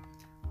Union,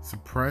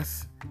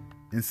 suppress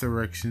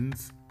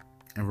insurrections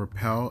and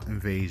repel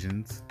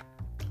invasions.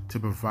 To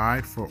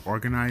provide for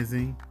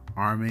organizing,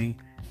 arming,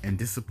 and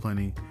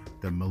disciplining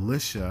the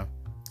militia,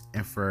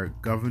 and for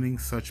governing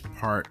such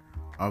part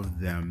of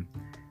them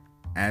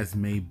as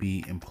may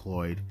be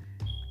employed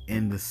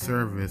in the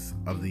service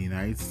of the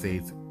United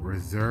States,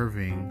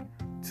 reserving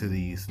to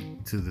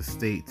the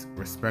states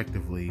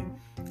respectively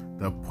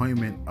the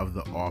appointment of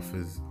the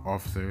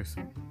officers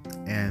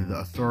and the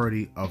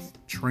authority of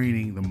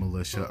training the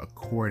militia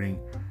according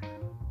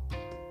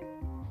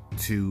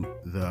to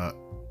the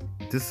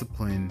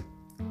discipline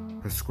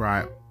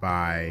prescribed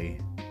by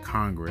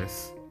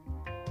Congress.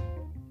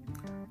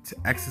 To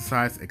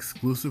exercise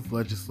exclusive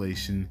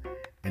legislation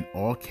in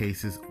all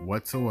cases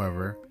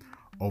whatsoever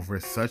over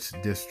such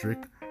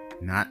district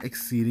not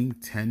exceeding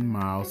 10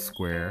 miles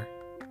square,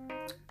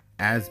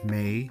 as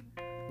may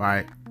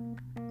by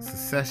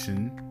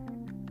secession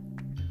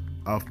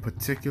of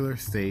particular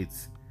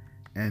states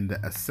and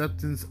the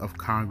acceptance of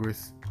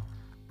Congress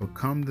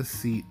become the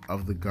seat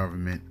of the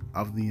government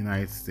of the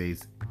United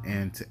States,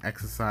 and to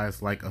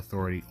exercise like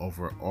authority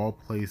over all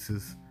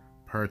places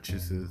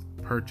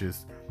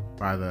purchased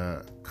by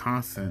the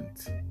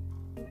consent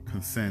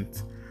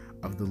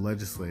of the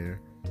legislature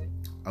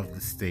of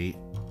the state,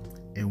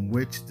 in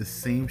which the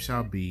same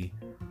shall be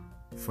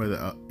for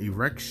the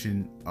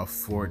erection of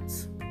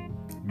forts,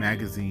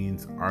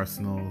 magazines,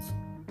 arsenals,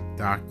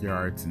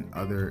 dockyards, and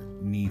other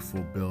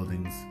needful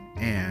buildings,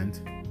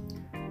 and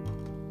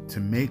to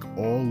make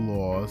all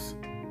laws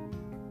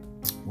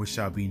which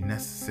shall be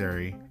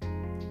necessary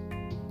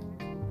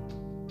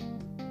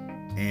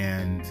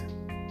and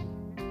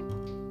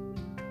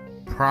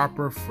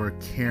proper for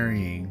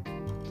carrying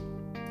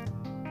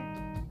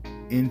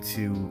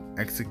into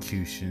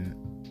execution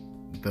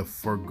the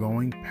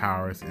foregoing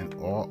powers and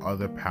all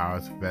other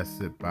powers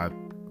vested by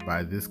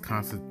this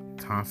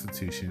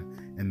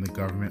Constitution in the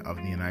government of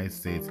the United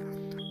States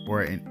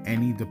or in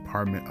any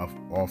department of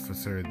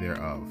officer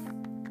thereof.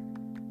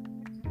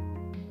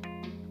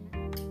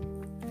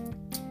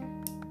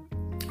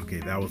 Okay,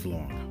 that was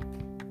long.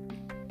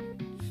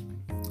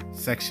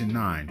 Section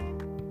 9.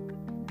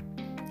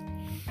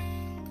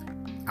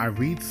 I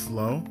read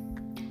slow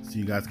so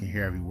you guys can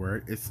hear every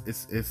word.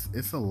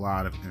 It's a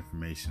lot of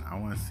information. I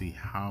want to see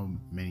how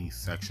many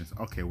sections.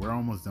 Okay, we're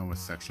almost done with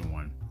section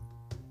 1.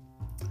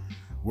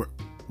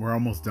 We're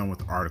almost done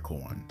with article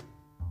 1.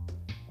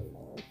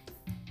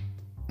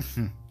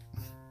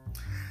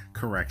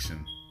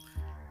 Correction.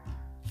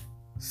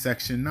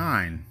 Section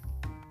 9.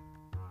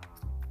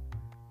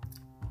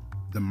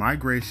 The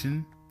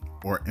migration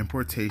or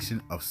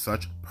importation of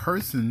such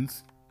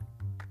persons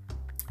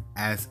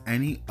as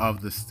any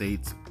of the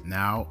states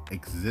now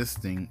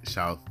existing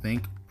shall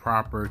think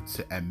proper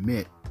to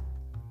admit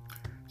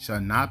shall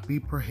not be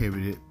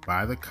prohibited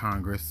by the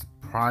Congress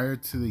prior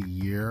to the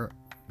year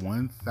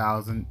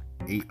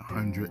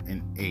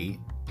 1808,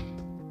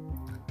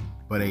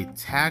 but a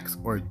tax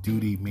or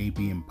duty may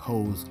be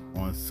imposed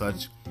on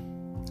such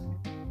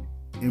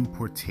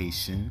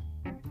importation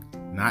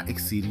not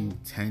exceeding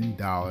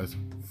 $10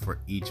 for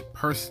each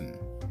person.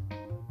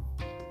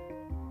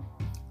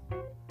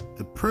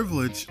 The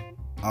privilege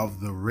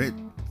of the writ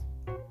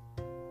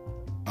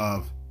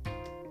of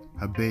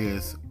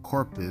habeas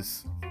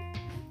corpus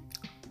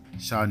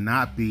shall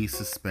not be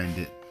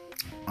suspended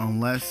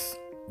unless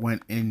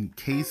when in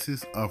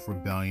cases of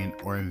rebellion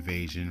or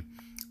invasion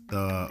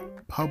the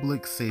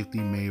public safety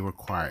may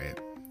require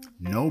it.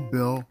 No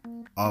bill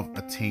of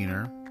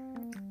attainder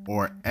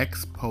or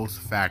ex post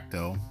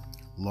facto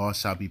law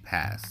shall be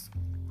passed.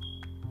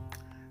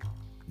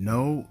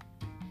 No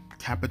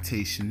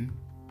capitation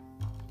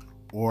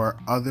or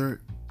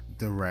other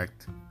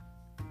direct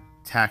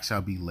tax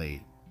shall be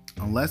laid,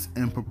 unless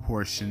in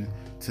proportion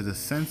to the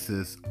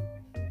census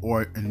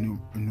or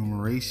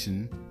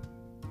enumeration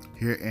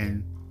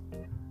herein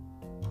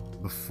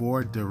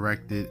before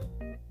directed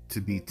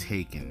to be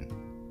taken.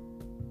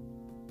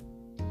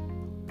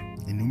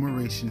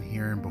 Enumeration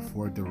herein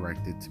before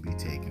directed to be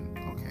taken.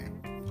 Okay.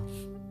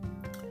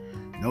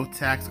 No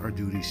tax or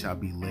duty shall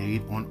be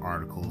laid on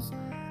articles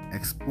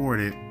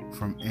exported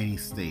from any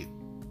state.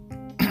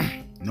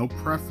 No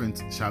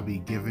preference shall be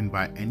given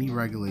by any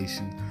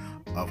regulation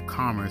of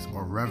commerce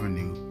or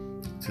revenue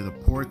to the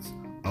ports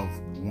of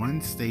one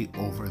state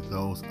over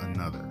those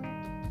another.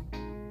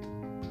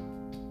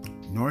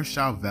 Nor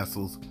shall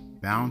vessels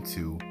bound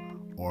to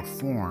or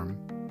from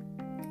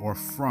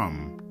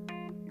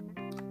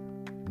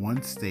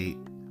one state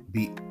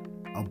be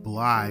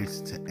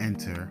obliged to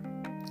enter,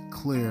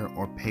 clear,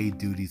 or pay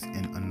duties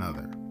in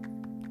another.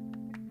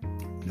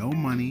 No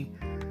money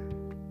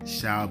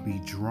shall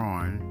be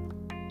drawn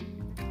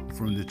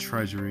from the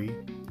treasury,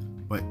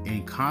 but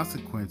in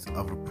consequence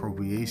of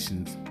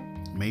appropriations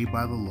made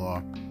by the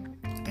law,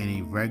 and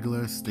a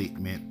regular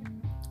statement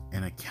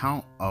and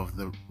account of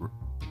the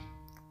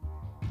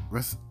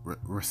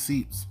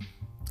receipts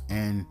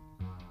and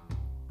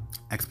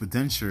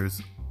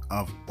expenditures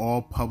of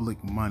all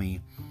public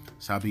money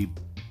shall be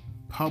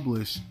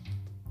published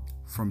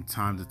from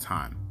time to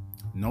time.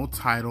 No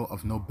title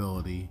of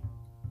nobility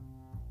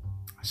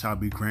shall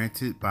be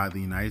granted by the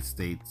United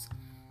States,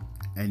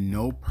 and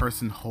no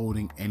person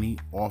holding any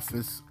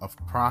office of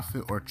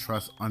profit or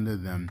trust under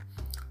them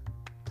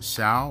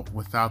shall,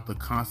 without the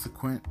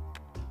consequent,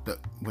 let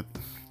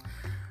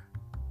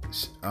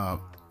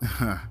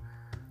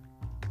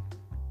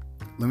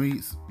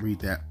me read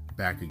that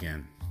back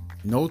again.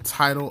 No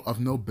title of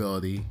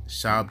nobility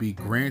shall be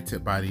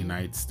granted by the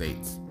United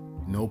States.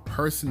 No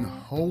person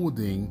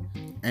holding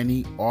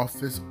any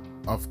office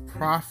of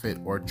profit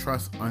or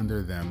trust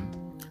under them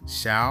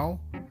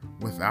shall,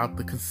 without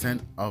the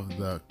consent of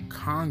the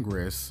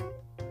Congress,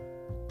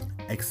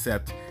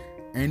 accept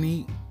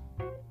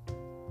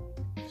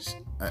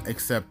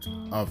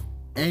of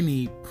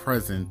any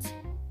present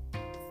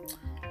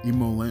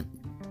emolument,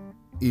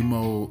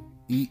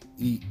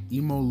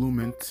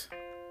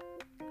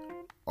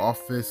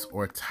 office,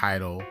 or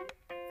title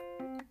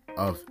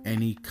of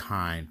any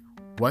kind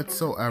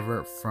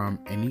whatsoever from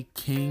any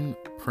king,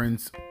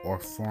 prince, or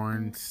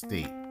foreign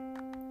state.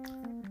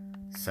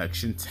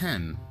 Section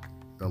 10,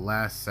 the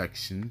last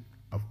section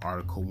of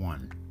Article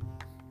 1.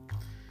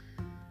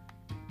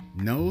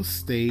 No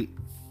state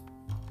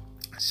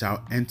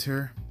shall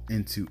enter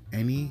into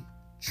any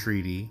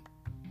treaty,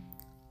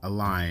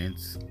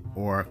 alliance,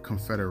 or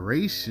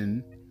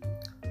confederation,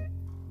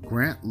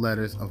 grant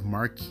letters of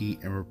marque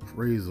and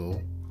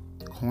reprisal,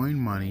 coin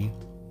money,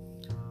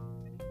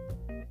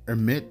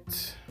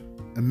 emit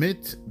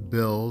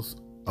bills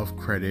of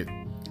credit,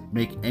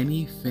 make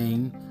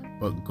anything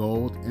but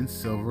gold and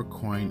silver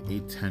coin a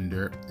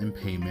tender in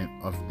payment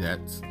of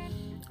debts,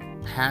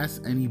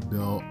 pass any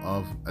bill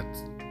of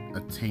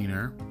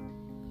attainder,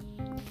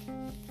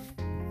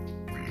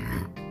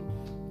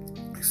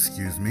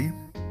 excuse me,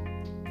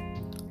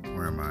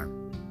 where am I?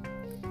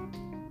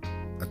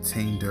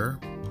 attainder,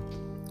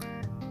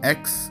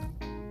 ex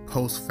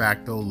post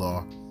facto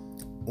law,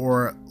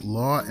 or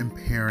law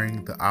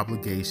impairing the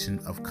obligation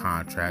of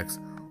contracts,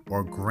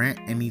 or grant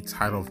any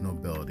title of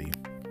nobility.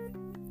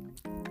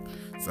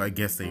 So I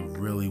guess they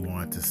really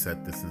want to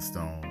set this in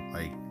stone.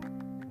 Like,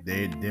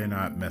 they're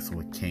not messing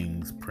with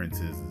kings,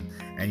 princes,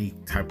 any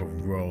type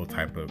of royal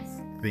type of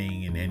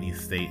thing in any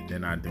state. They're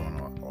not doing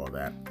all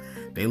that.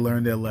 They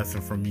learned their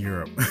lesson from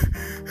Europe.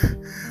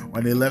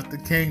 When they left the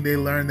king, they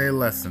learned their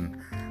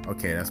lesson.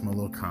 Okay, that's my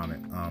little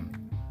comment.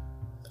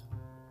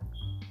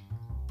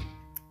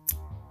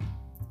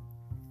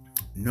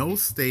 No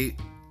state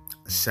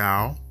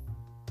shall,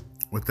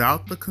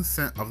 without the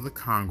consent of the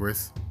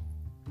Congress,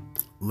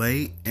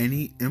 lay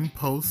any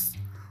imposts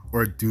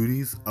or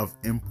duties of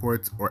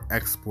imports or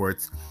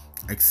exports,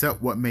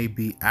 except what may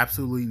be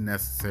absolutely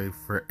necessary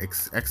for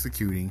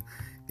executing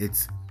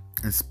its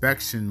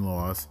inspection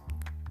laws,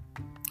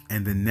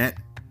 and the net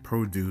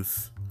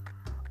produce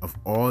of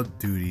all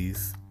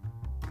duties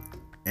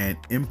and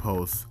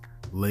imposts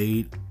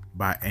laid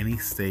by any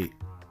state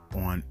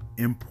on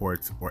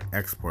imports or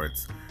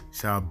exports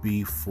shall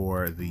be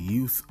for the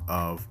use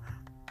of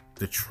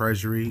the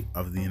Treasury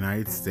of the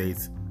United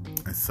States,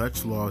 and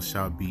such laws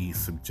shall be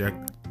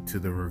subject to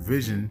the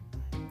revision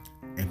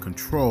and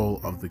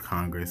control of the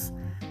Congress.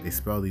 They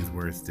spell these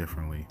words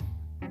differently.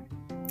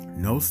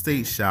 No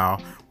state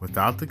shall,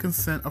 without the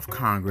consent of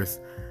Congress,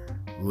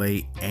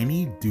 lay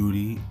any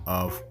duty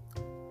of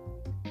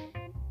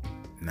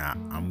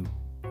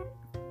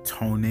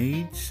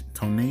tonnage.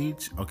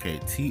 Okay,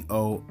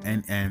 TONNAGE.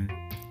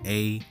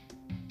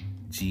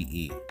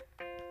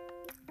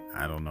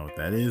 I don't know what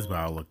that is, but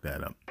I'll look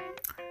that up.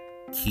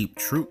 Keep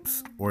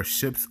troops or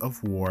ships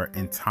of war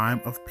in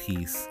time of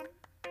peace,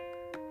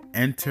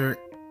 enter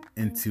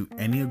into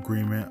any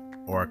agreement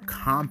or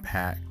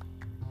compact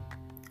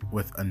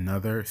with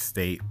another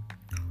state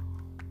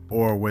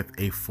or with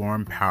a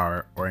foreign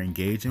power, or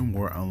engage in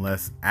war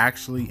unless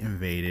actually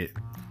invaded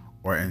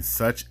or in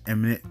such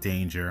imminent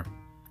danger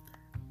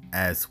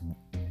as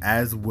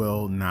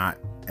will not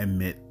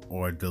admit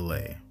or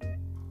delay.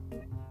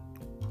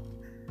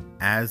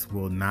 As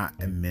will not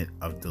admit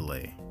of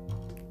delay.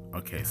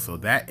 Okay, so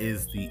that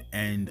is the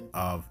end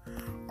of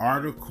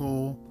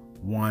Article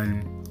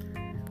 1,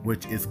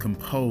 which is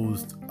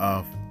composed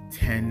of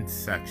 10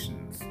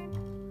 sections.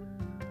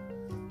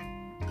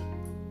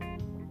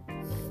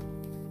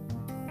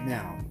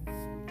 Now,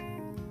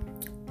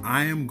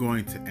 I am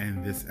going to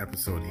end this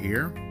episode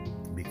here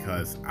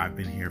because I've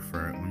been here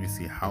for, let me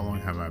see, how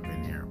long have I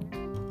been here?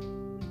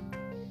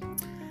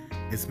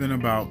 It's been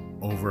about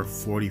over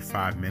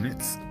 45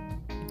 minutes,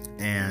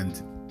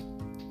 and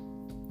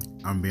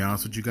I'm gonna be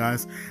honest with you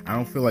guys, I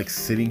don't feel like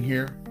sitting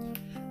here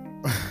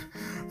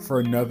for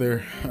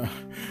another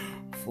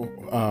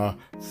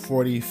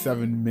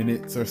 47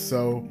 minutes or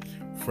so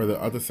for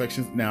the other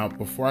sections. Now,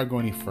 before I go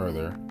any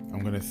further,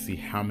 I'm gonna see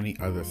how many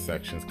other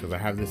sections, because I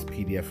have this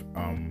PDF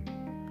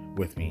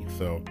with me.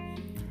 So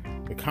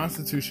the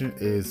Constitution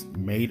is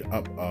made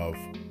up of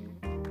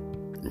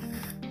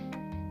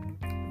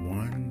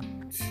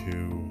 1,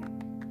 2.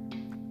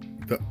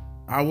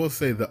 I will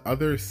say the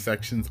other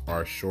sections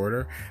are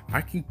shorter.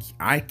 I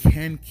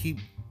can keep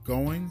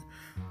going.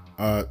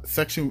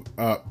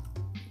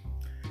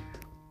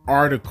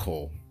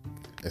 Article.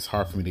 It's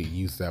hard for me to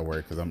use that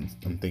word because I'm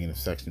thinking of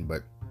section,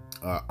 but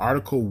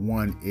Article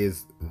 1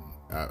 is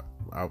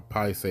I'll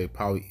probably say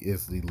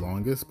is the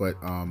longest, but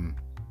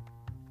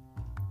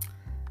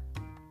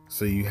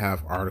so you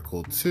have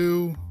Article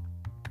 2,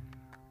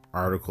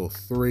 Article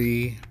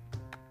 3,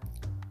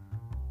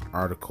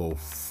 Article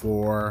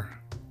 4,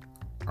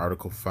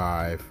 Article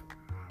 5,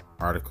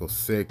 Article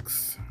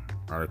 6,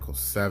 Article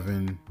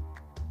 7.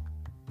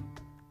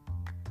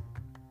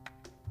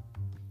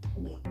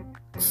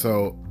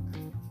 So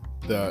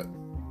the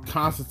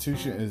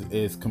Constitution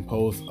is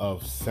composed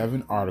of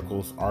 7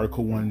 articles,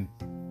 Article 1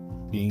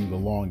 being the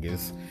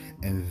longest,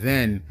 and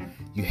then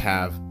you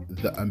have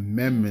the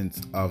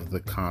amendments of the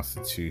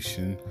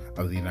Constitution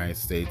of the United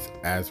States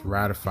as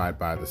ratified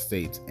by the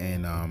states.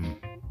 And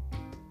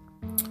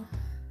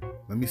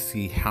let me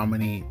see how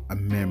many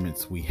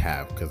amendments we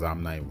have, because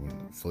I'm not even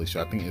fully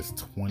sure. I think it's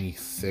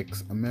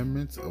 26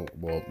 amendments. Oh,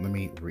 well, let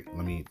me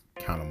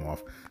count them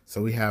off.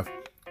 So we have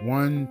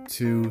 1,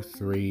 2,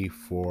 3,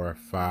 4,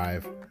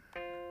 5,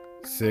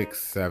 6,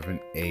 7,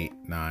 8,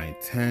 9,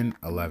 10,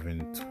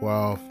 11,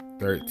 12,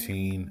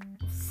 13,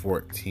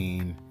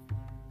 14,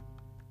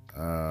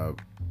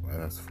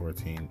 that's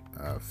 14,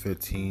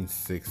 15,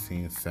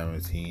 16,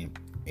 17,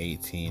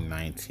 18,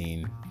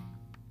 19,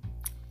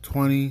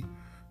 20,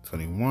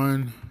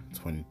 21,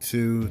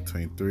 22,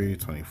 23,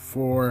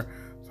 24,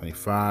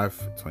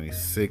 25,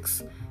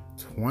 26,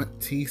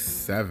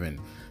 27.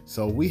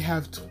 So we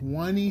have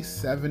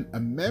 27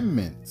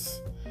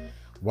 amendments.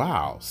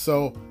 Wow.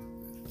 So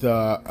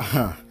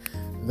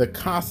the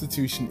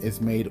Constitution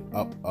is made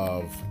up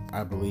of,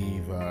 I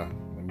believe,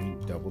 let me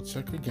double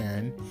check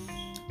again.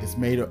 It's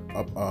made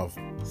up of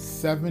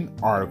 7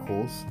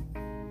 articles.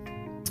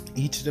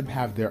 Each of them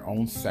have their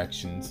own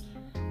sections.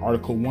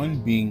 Article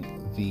 1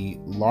 being the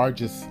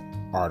largest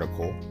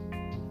article,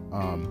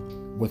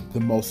 with the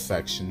most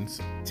sections,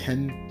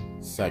 10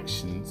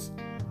 sections,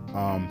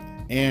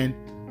 and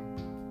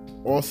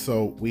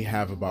also we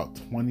have about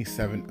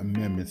 27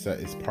 amendments that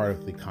is part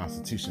of the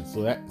Constitution.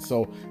 So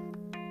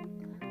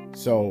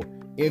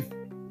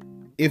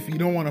if you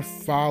don't want to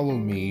follow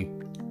me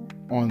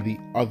on the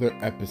other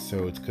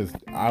episodes, because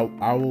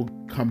I will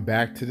come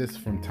back to this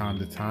from time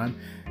to time.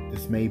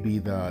 This may be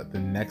the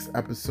next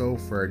episode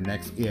for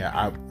next.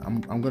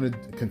 I'm gonna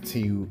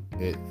continue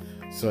it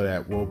so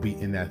that we'll be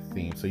in that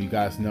theme. So you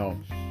guys know,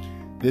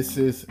 this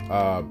is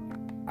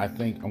I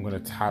think I'm gonna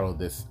title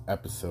this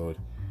episode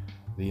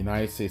 "The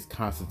United States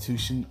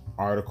Constitution,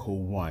 Article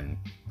 1,"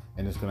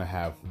 and it's gonna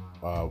have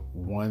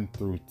 1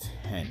 through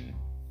 10,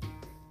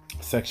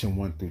 Section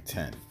 1 through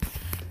 10.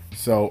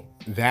 So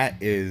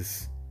that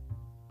is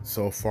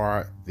so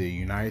far the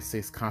United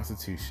States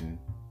Constitution.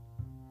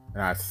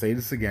 And I say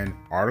this again: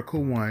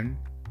 Article 1,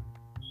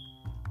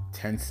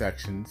 10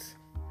 sections,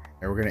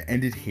 and we're going to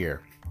end it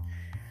here.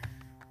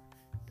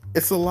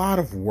 It's a lot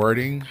of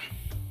wording.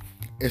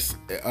 It's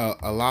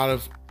a lot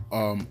of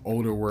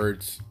older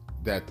words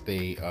that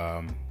they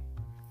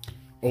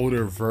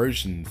older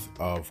versions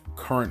of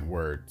current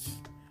words.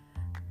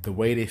 The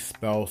way they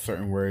spell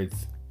certain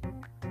words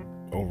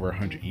over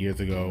 100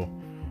 years ago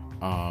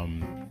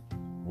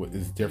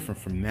is different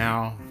from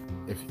now.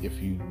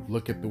 If you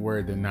look at the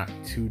word, they're not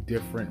too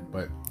different,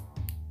 but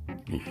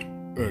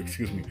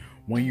excuse me,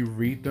 when you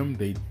read them,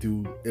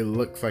 it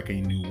looks like a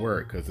new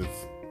word because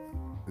it's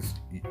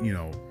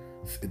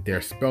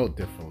they're spelled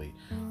differently.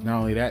 Not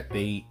only that,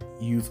 they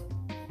use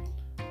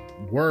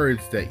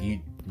words that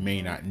you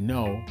may not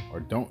know or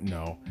don't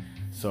know.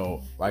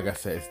 So like I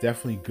said, it's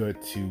definitely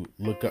good to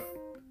look up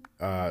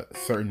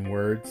certain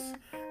words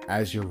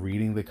as you're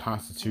reading the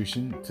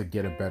Constitution to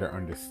get a better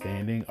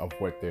understanding of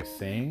what they're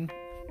saying.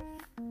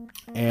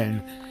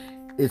 And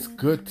it's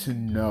good to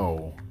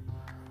know,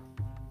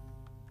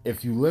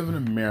 if you live in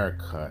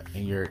America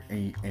and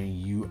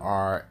you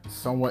are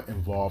somewhat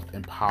involved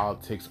in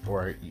politics,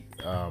 or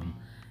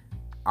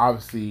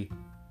obviously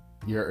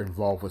you're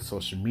involved with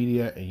social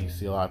media and you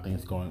see a lot of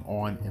things going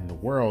on in the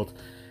world,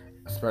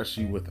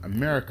 especially with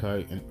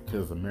America,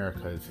 because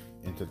America is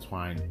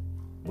intertwined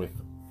with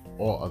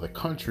all other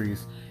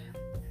countries.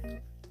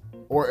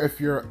 Or if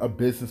you're a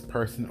business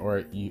person,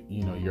 or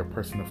you're a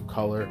person of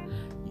color,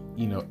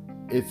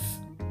 it's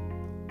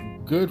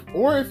good.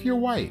 Or if you're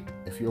white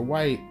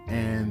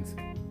and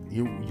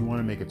you want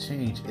to make a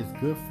change, it's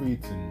good for you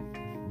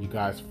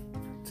guys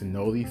to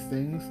know these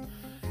things,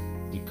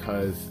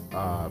 because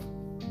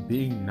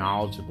being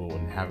knowledgeable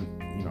and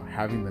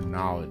having the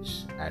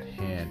knowledge at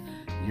hand,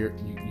 you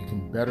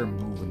can better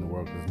move in the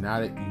world. Because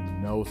now that you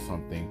know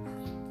something,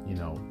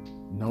 no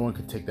one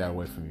can take that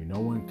away from you.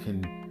 No one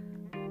can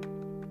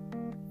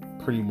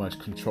pretty much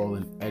control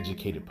an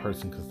educated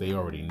person, because they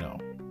already know.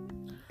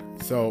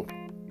 So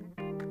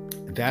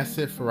that's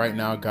it for right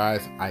now,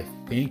 guys. I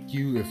thank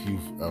you if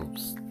you've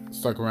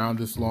stuck around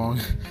this long.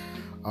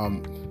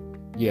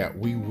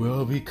 We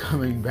will be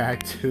coming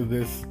back to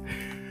this.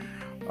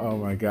 Oh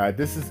my God,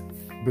 this is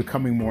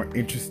becoming more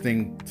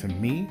interesting to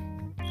me,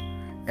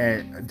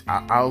 and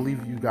I'll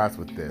leave you guys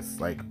with this.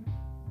 Like,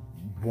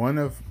 one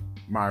of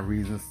my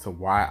reasons to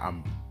why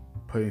I'm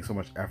putting so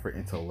much effort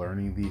into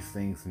learning these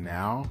things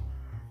now,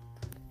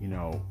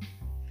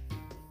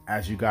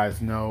 as you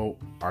guys know,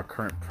 our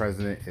current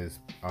president is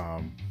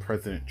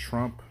President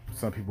Trump.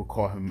 Some people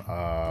call him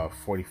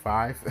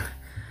 45.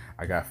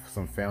 I got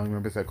some family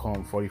members that call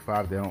him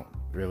 45. They don't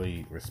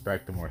really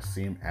respect him or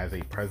see him as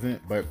a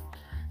president, but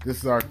this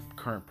is our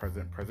current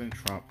president, President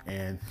Trump.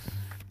 And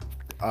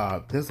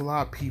there's a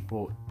lot of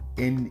people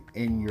in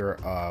your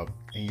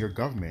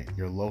government,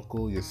 your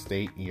local, your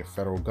state, and your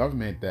federal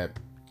government, that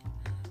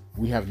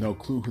we have no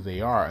clue who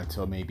they are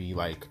until maybe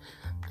like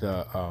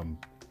the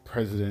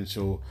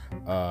presidential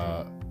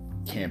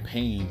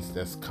campaigns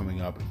that's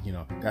coming up.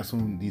 That's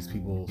when these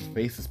people's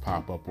faces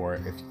pop up. Or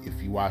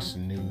if you watch the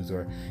news,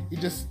 or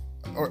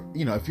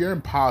if you're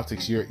in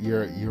politics,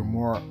 you're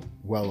more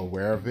well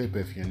aware of it. But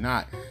if you're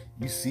not,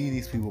 you see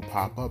these people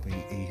pop up and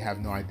you have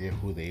no idea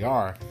who they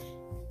are.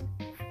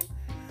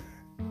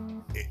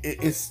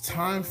 It's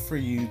time for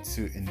you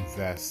to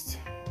invest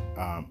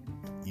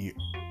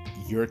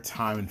your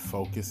time and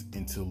focus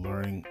into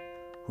learning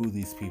who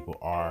these people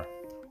are,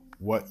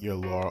 what your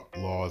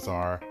laws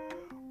are,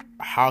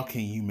 how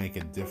can you make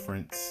a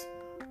difference.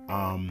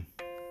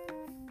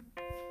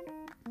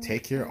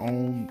 Take your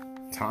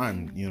own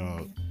time,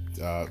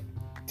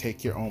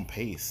 take your own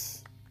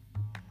pace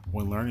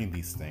when learning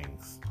these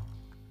things.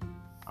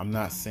 I'm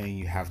not saying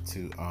you have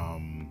to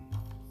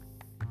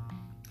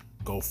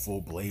go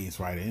full blaze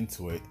right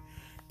into it.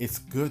 It's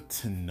good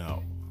to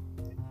know.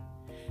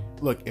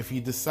 Look, if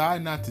you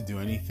decide not to do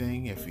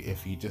anything,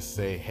 if you just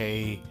say,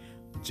 hey,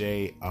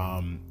 Jay,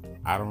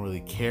 I don't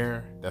really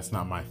care, that's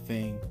not my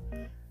thing,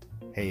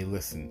 hey,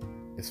 listen,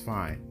 it's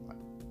fine.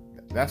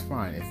 That's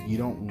fine. If you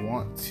don't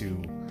want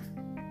to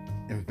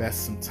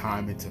invest some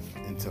time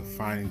into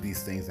finding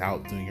these things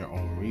out, doing your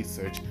own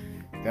research,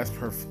 that's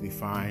perfectly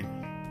fine.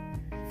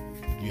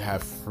 You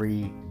have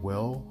free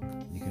will.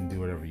 You can do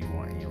whatever you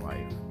want in your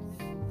life.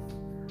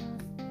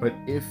 But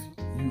if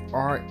you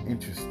are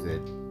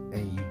interested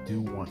and you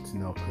do want to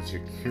know because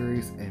you're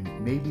curious, and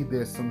maybe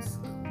there's some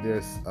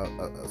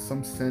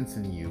sense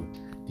in you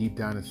deep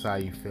down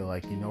inside, you feel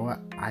like, you know what,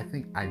 I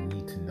think I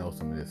need to know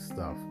some of this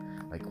stuff.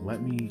 Like,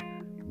 let me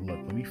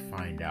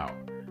find out.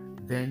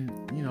 Then,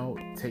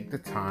 take the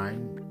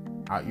time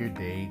out your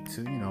day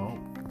to,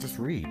 just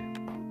read.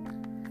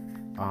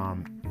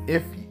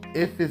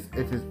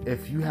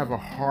 If you have a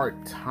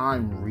hard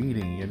time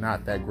reading, you're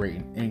not that great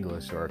in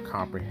English or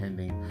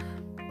comprehending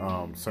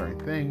certain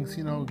things,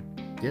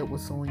 get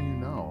with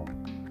someone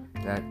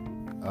that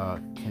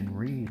can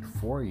read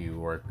for you,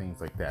 or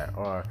things like that,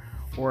 or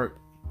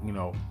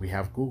we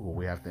have Google,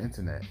 we have the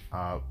internet.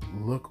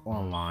 Look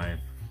online,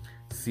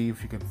 see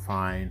if you can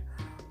find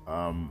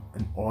an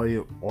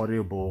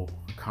audible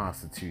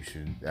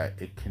constitution that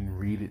it can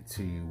read it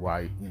to you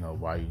while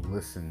you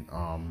listen.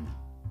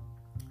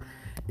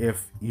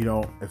 If you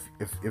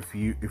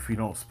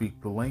don't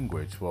speak the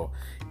language, well,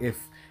 if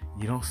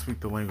you don't speak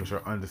the language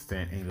or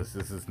understand English,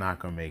 this is not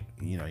going to make,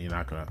 you're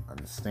not going to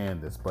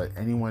understand this. But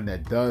anyone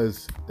that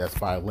does, that's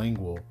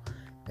bilingual,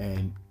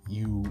 and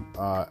you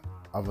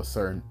of a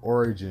certain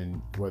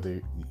origin,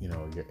 whether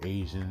you're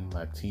Asian,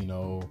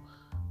 Latino,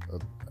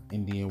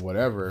 Indian,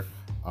 whatever,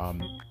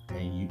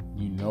 and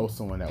you know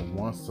someone that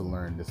wants to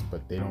learn this,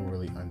 but they don't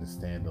really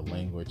understand the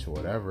language or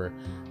whatever,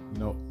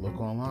 look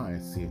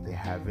online, see if they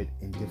have it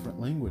in different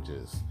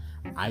languages.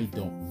 I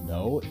don't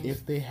know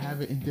if they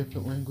have it in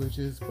different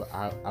languages, but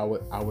I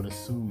would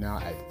assume now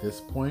at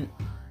this point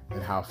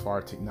and how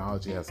far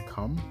technology has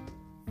come,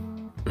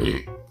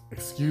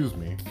 excuse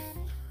me,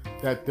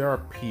 that there are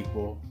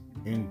people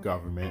in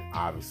government,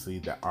 obviously,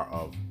 that are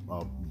of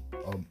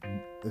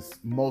it's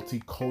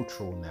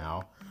multicultural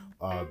now.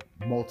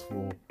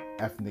 Multiple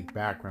ethnic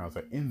backgrounds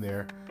are in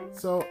there,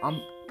 so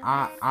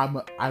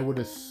I would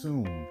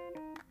assume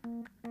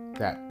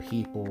that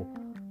people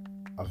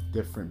of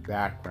different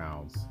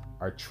backgrounds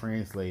are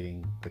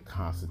translating the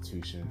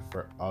Constitution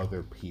for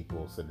other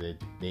people so that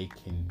they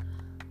can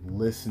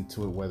listen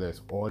to it, whether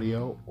it's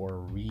audio or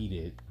read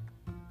it,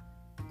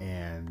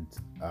 and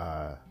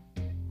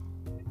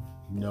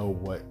know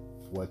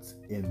what's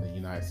in the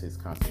United States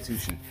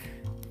Constitution.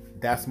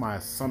 That's my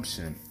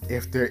assumption.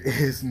 If there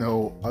is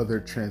no other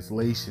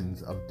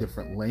translations of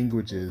different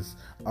languages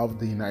of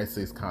the United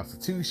States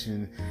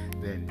Constitution,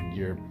 then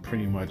you're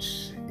pretty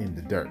much in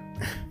the dirt.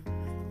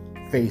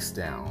 Face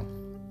down,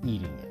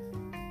 eating it,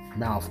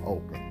 mouth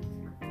open.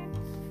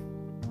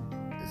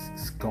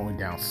 It's going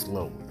down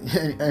slowly.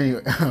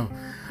 Anyway,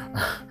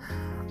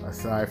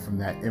 aside from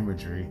that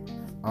imagery,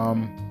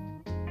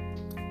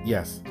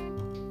 yes,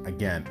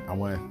 again, I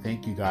want to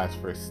thank you guys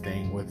for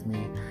staying with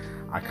me.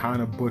 I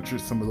kind of butchered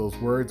some of those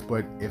words,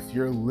 but if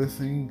you're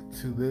listening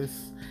to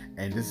this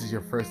and this is your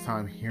first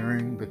time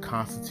hearing the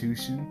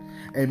Constitution,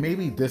 and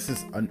maybe this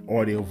is an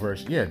audio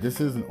version. Yeah,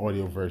 this is an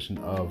audio version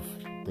of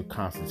the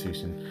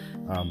Constitution.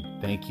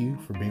 Thank you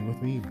for being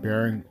with me,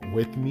 bearing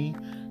with me,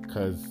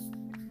 because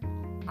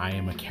I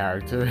am a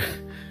character.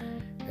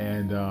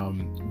 And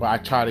but I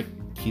try to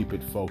keep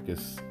it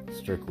focused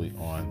strictly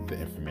on the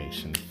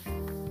information,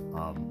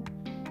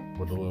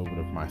 with a little bit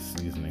of my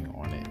seasoning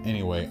on it.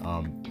 Anyway,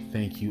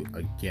 thank you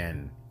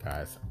again,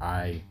 guys.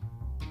 I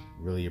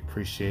really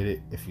appreciate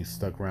it if you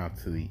stuck around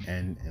to the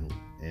end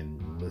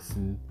and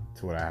listen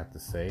to what I have to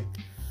say.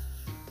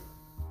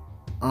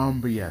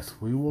 But yes,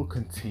 we will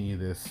continue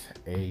this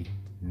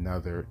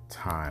another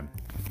time.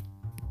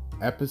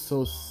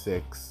 Episode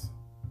 6,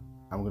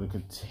 I'm going to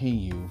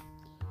continue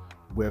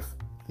with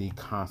the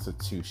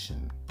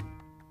Constitution.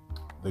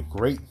 The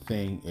great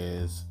thing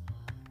is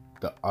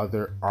the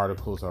other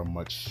articles are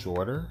much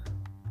shorter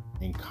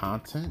in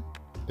content.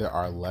 There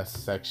are less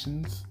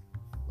sections,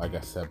 like I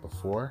said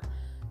before,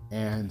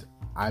 and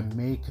I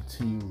may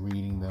continue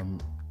reading them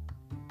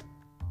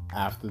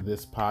after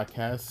this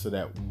podcast, so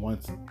that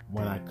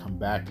when I come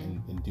back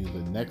and do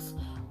the next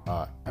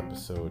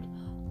episode,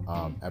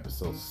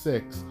 episode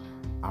 6,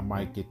 I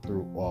might get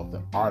through all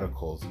the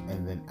articles,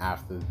 and then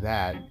after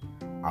that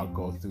I'll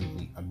go through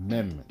the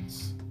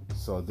amendments.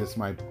 So this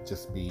might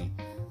just be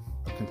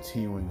a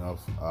continuing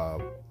of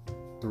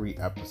 3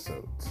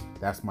 episodes.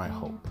 That's my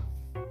hope.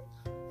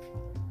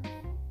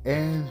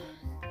 And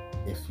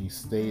if you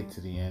stayed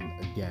to the end,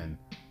 again,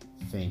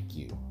 thank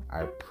you.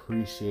 I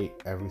appreciate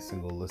every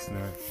single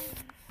listener.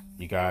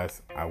 You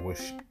guys, I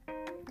wish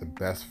the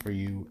best for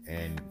you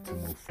and to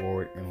move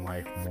forward in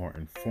life more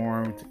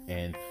informed.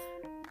 And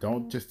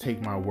don't just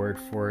take my word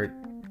for it.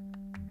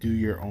 Do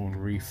your own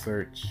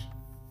research.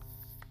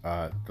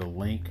 The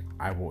link,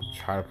 I will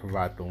try to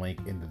provide the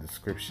link in the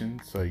description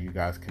so you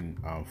guys can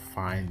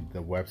find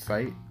the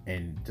website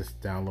and just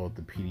download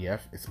the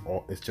PDF.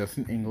 It's just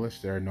in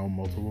English. There are no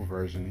multiple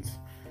versions.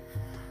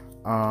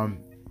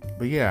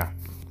 But yeah,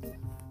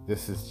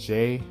 this is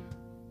Jay,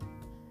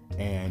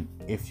 and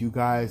if you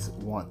guys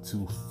want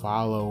to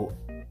follow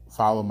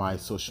my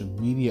social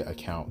media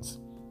accounts,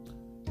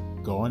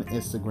 go on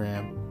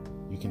Instagram,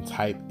 you can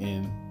type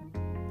in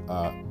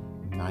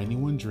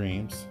 91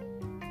 Dreams.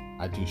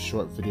 I do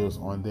short videos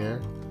on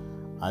there.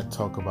 I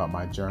talk about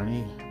my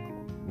journey,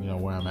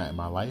 where I'm at in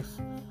my life.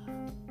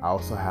 I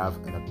also have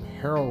an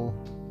apparel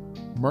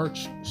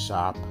merch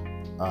shop,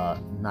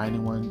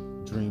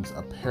 91 Dreams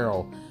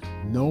Apparel.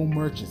 No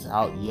merch is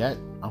out yet.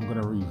 I'm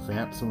going to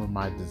revamp some of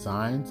my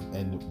designs,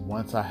 and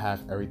once I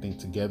have everything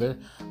together,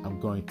 I'm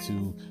going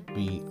to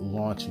be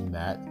launching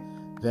that.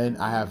 Then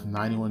I have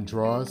 91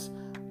 Draws.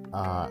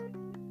 I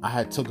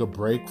had took a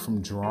break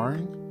from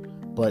drawing,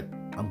 but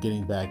I'm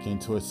getting back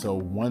into it. So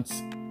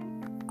once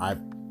I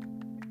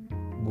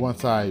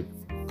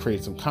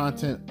create some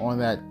content on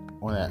that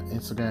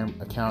Instagram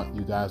account,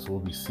 you guys will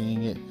be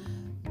seeing it.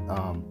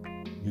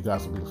 You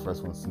guys will be the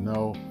first ones to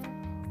know.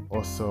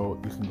 Also,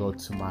 you can go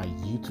to my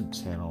YouTube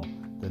channel,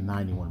 The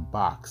 91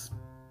 Box.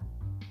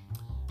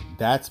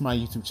 That's my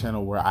YouTube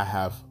channel where I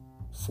have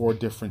 4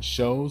 different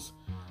shows.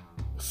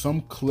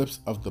 Some clips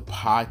of the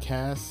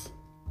podcast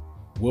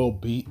will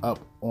be up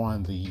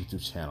on the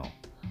YouTube channel.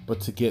 But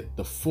to get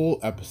the full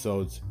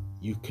episodes,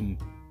 you can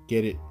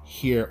get it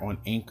here on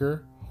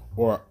Anchor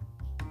or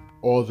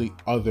all the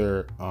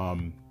other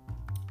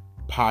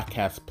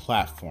podcast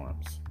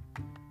platforms.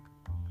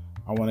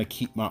 I want to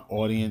keep my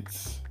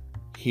audience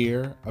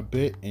here a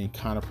bit and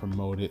kind of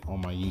promote it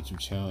on my YouTube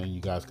channel, and you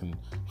guys can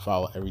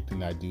follow everything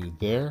that I do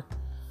there.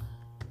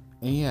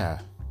 And yeah,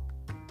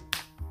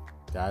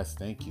 guys,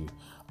 thank you.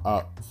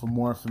 For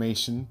more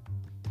information,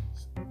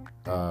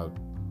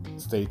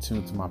 stay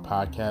tuned to my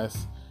podcast.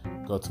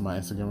 Go to my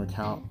Instagram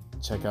account,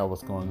 check out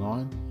what's going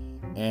on.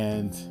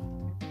 And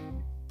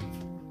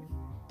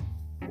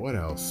what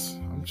else?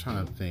 I'm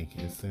trying to think.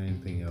 Is there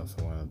anything else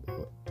I want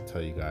to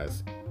tell you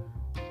guys?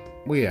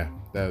 Well, yeah,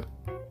 that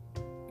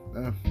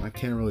I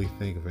can't really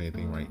think of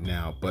anything right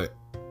now, but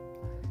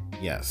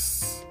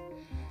yes,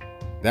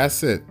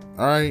 that's it.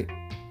 All right,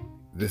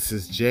 this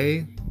is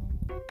Jay.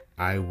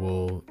 I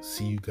will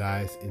see you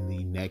guys in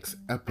the next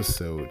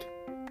episode.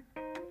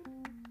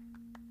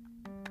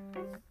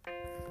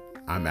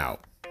 I'm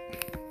out.